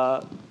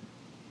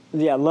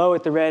low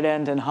at the red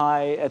end and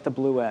high at the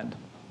blue end.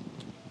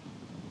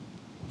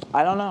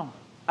 I don't know.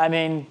 I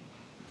mean,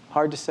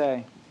 hard to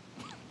say.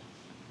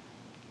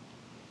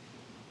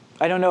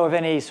 I don't know of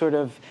any sort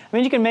of, I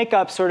mean, you can make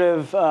up sort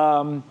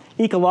of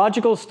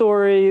ecological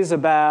stories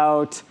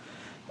about,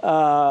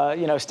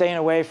 staying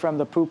away from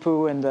the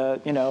poo-poo and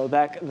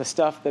the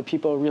stuff that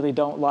people really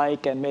don't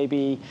like, and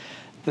maybe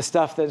the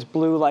stuff that's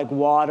blue like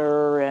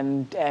water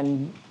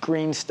and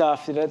green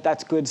stuff,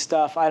 that's good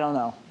stuff. I don't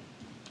know.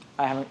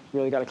 I haven't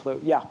really got a clue.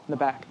 Yeah, in the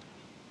back.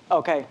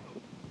 Okay,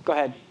 go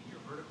ahead. Your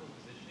vertical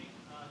positioning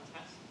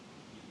test,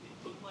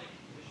 it looked like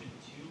position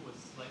 2 was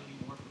slightly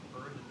more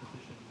preferred than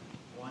position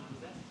 1. Was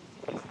that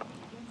statistically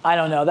significant? I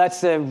don't know.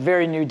 That's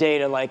very new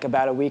data, like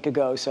about a week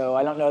ago. So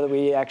I don't know that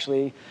we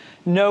actually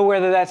know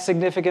whether that's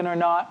significant or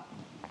not.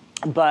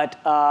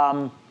 But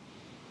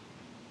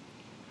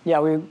yeah,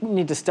 we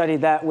need to study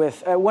that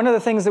with. One of the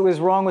things that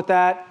was wrong with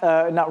that,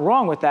 not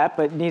wrong with that,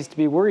 but needs to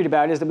be worried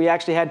about, is that we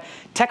actually had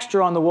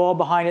texture on the wall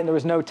behind it, and there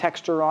was no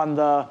texture on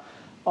the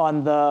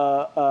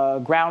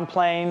ground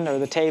plane or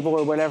the table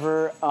or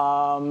whatever,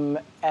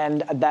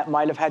 and that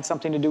might have had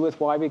something to do with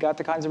why we got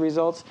the kinds of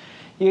results.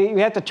 You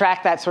have to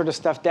track that sort of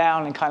stuff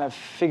down and kind of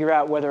figure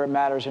out whether it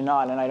matters or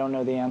not, and I don't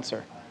know the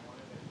answer.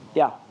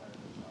 Yeah?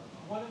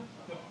 One of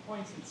the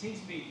points that seems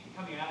to be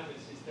coming out of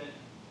this is that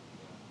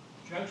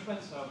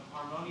judgments of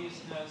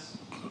harmoniousness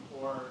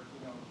or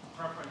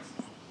preference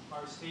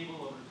are stable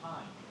over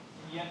time.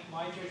 And yet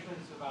my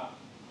judgments about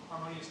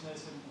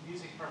harmoniousness and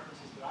music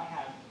preferences that I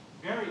have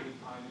vary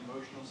with time,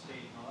 emotional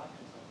state, and all that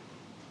kind of stuff.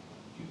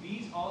 Do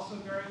these also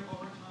vary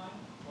over time,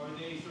 or are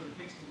they sort of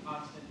fixed and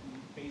constant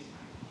and basic?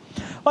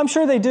 Well, I'm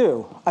sure they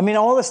do. I mean,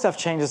 all this stuff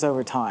changes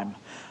over time.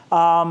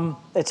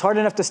 It's hard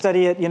enough to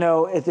study it.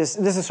 This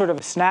is sort of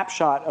a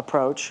snapshot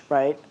approach,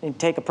 right? You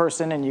take a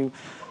person and you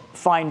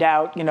find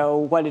out,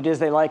 what it is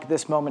they like at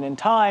this moment in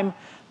time.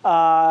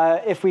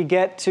 If we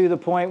get to the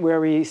point where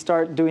we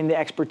start doing the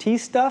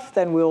expertise stuff,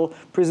 then we'll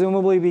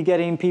presumably be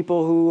getting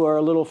people who are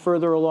a little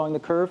further along the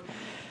curve.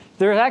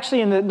 There's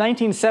actually, in the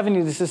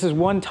 1970s, this is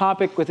one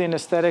topic within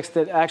aesthetics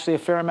that actually a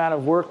fair amount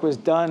of work was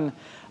done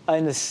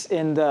in the,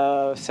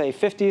 say,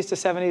 50s to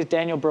 70s.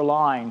 Daniel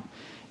Berline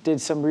did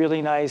some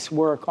really nice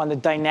work on the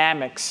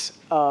dynamics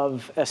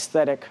of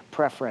aesthetic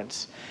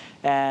preference.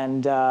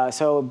 And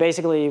so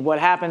basically what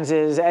happens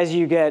is, as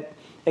you get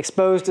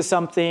exposed to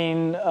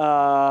something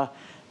more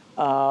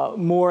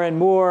and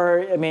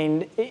more, I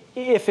mean,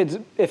 if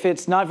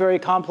it's not very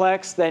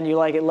complex, then you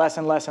like it less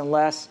and less and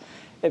less,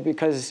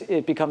 because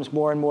it becomes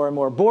more and more and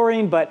more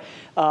boring. But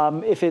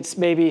if it's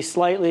maybe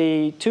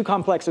slightly too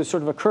complex, there's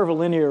sort of a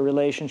curvilinear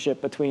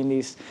relationship between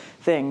these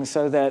things,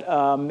 so that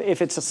if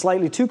it's a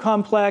slightly too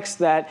complex,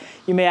 that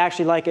you may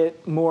actually like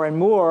it more and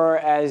more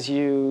as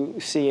you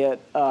see it,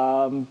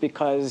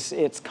 because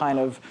it's kind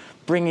of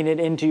bringing it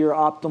into your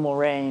optimal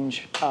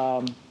range.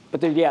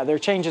 But there are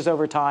changes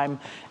over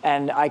time,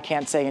 and I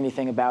can't say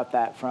anything about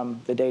that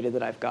from the data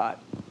that I've got.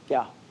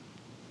 Yeah.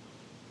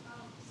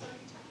 So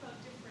you talked about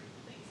different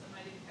things that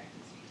might impact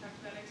it. So you talked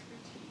about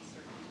expertise,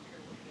 or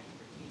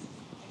expertise,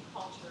 and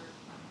culture.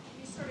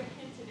 You sort of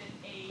hinted at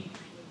age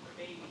with the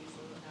babies,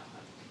 although not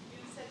much.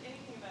 You said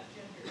anything about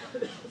gender?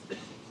 That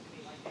seems to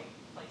be like a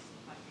place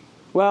that might be.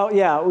 Well,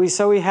 yeah.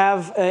 We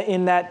have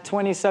in that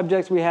 20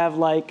 subjects, we have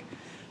like.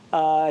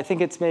 I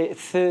think it's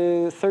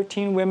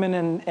 13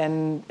 women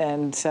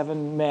and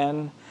 7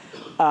 men.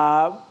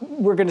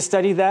 We're going to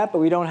study that, but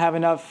we don't have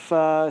enough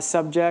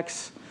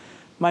subjects.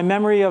 My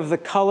memory of the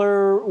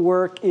color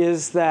work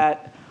is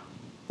that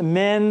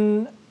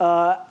men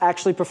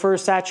actually prefer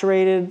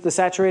the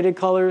saturated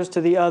colors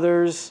to the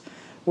others,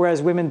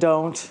 whereas women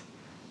don't.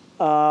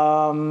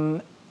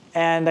 And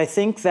I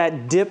think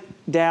that dip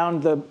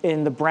down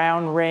in the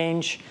brown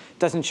range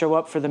doesn't show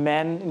up for the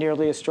men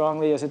nearly as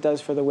strongly as it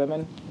does for the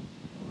women.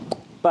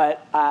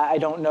 But I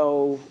don't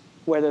know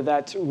whether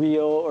that's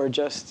real or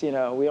just, there's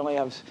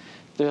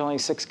only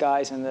 6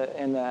 guys in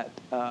that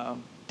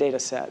data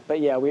set.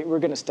 But yeah, we're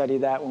going to study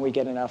that when we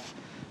get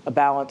a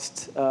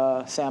balanced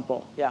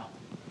sample. Yeah. I'm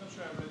not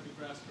sure I read the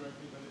graphs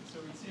correctly, but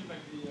it seemed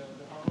like the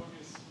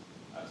harmonious,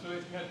 so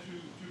if you had two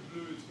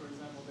blues, for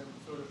example, they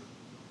would sort of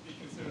be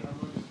considered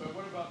harmonious. But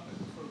what about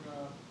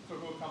for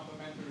both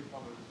complementary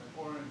colors, like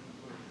orange and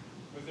blue?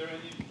 Was there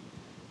any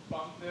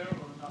bump there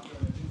or not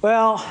really?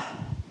 Well,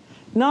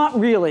 not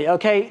really.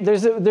 Okay,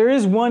 there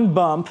is one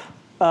bump.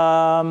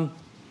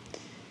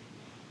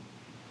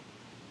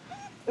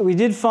 We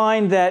did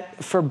find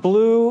that for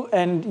blue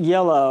and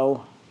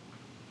yellow,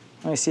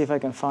 Let me see if I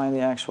can find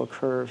the actual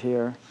curve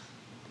here.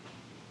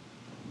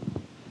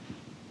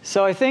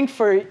 So I think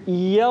for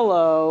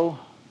yellow,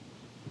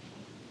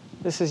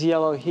 this is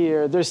yellow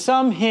here, there's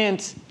some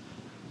hint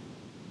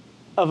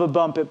of a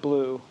bump at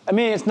blue. I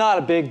mean, it's not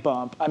a big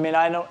bump. I mean,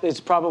 I know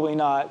it's probably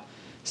not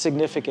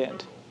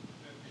significant.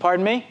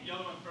 Pardon me?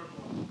 Yellow and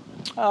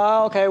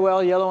purple. OK,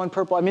 well, yellow and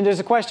purple. I mean, there's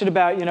a question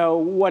about,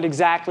 what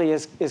exactly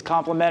is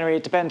complementary.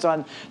 It depends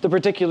on the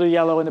particular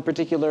yellow and the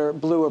particular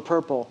blue or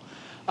purple.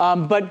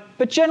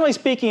 But generally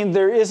speaking,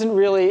 there isn't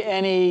really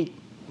any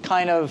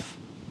kind of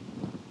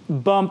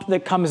bump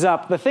that comes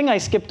up. The thing I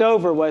skipped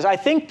over was I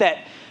think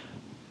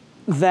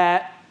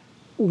that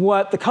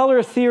what the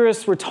color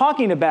theorists were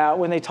talking about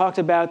when they talked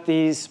about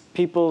these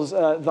people's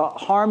the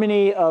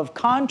harmony of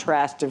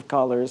contrastive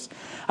colors,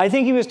 I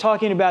think he was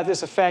talking about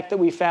this effect that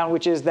we found,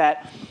 which is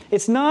that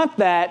it's not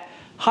that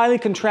highly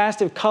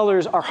contrastive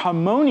colors are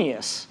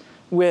harmonious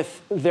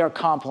with their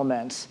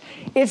complements.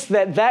 It's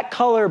that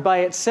color by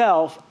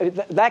itself,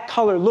 that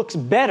color looks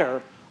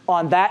better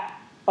on that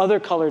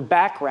other colored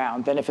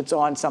background than if it's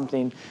on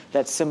something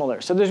that's similar.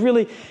 So there's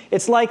really,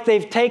 it's like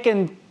they've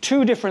taken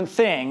two different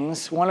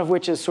things, one of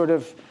which is sort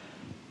of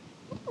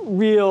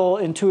real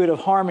intuitive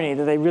harmony,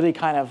 that they really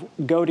kind of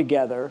go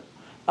together,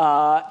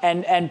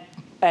 and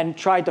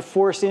tried to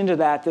force into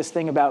that this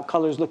thing about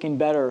colors looking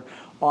better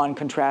on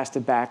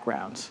contrasted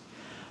backgrounds.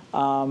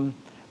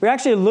 We're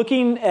actually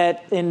looking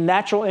in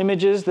natural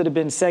images that have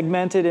been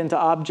segmented into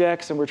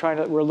objects, and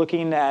we're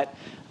looking at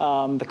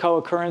the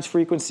co-occurrence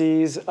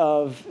frequencies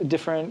of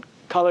different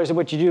colors. And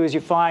what you do is you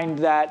find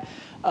that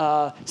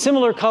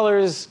similar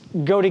colors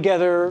go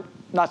together,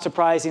 not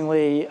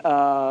surprisingly,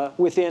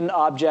 within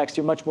objects.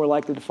 You're much more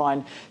likely to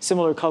find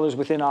similar colors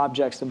within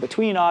objects than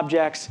between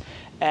objects,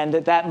 and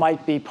that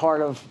might be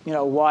part of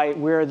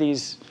where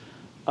these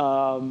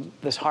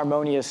this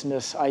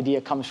harmoniousness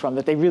idea comes from,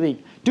 that they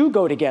really do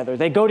go together.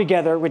 They go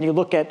together when you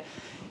look at,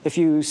 if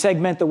you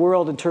segment the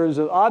world in terms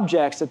of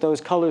objects, that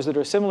those colors that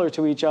are similar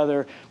to each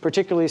other,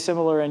 particularly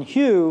similar in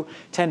hue,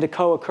 tend to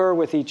co-occur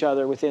with each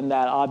other within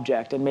that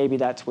object, and maybe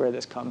that's where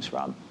this comes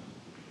from.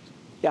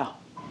 Yeah?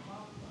 I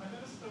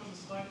noticed there was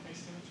a slight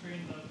asymmetry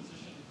in the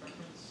position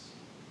preference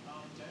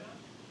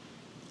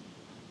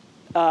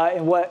data.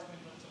 In what?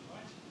 Between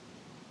left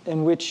and right.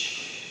 In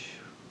which?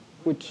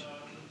 The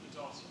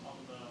dots on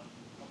the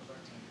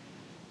rectangle.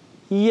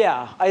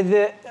 Yeah.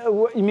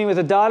 You mean with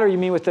a dot, or you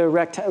mean with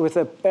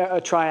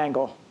a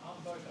triangle?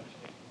 Both,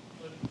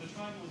 actually. The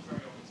triangle is very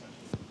obvious,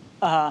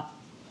 actually. Uh-huh.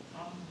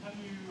 Do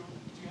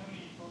you have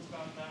any thoughts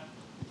about that?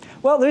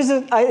 Well,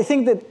 I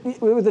think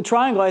that with the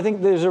triangle, I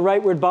think there's a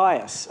rightward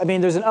bias. I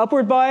mean, there's an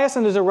upward bias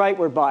and there's a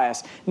rightward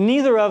bias.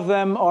 Neither of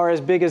them are as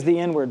big as the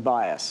inward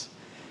bias.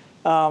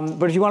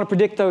 But if you want to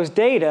predict those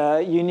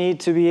data, you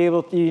need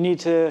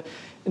to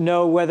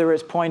know whether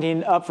it's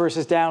pointing up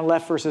versus down,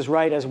 left versus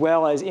right, as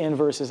well as in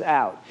versus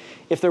out.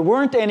 If there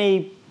weren't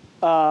any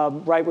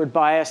rightward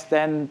bias,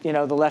 then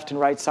the left and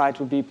right sides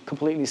would be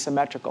completely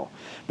symmetrical.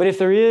 But if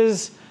there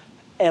is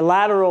a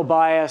lateral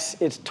bias,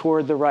 it's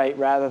toward the right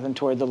rather than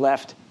toward the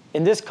left.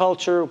 In this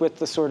culture, with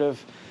the sort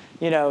of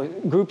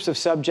groups of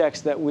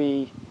subjects that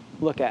we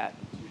look at.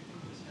 Do you think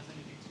this has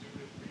anything to do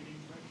with reading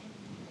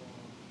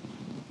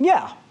direction?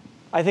 Yeah.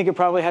 I think it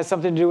probably has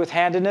something to do with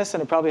handedness,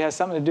 and it probably has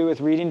something to do with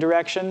reading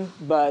direction,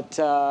 but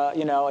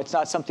it's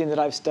not something that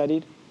I've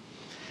studied.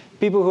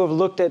 People who have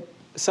looked at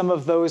some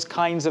of those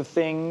kinds of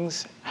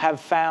things have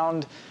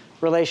found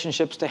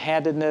relationships to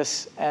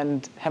handedness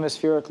and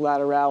hemispheric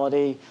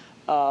laterality,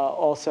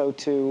 also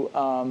to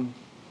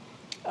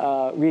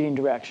reading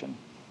direction.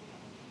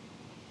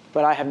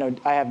 But I have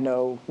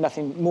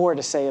nothing more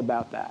to say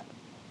about that.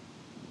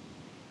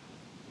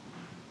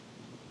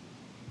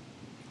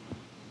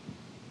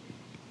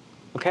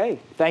 OK,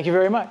 thank you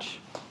very much.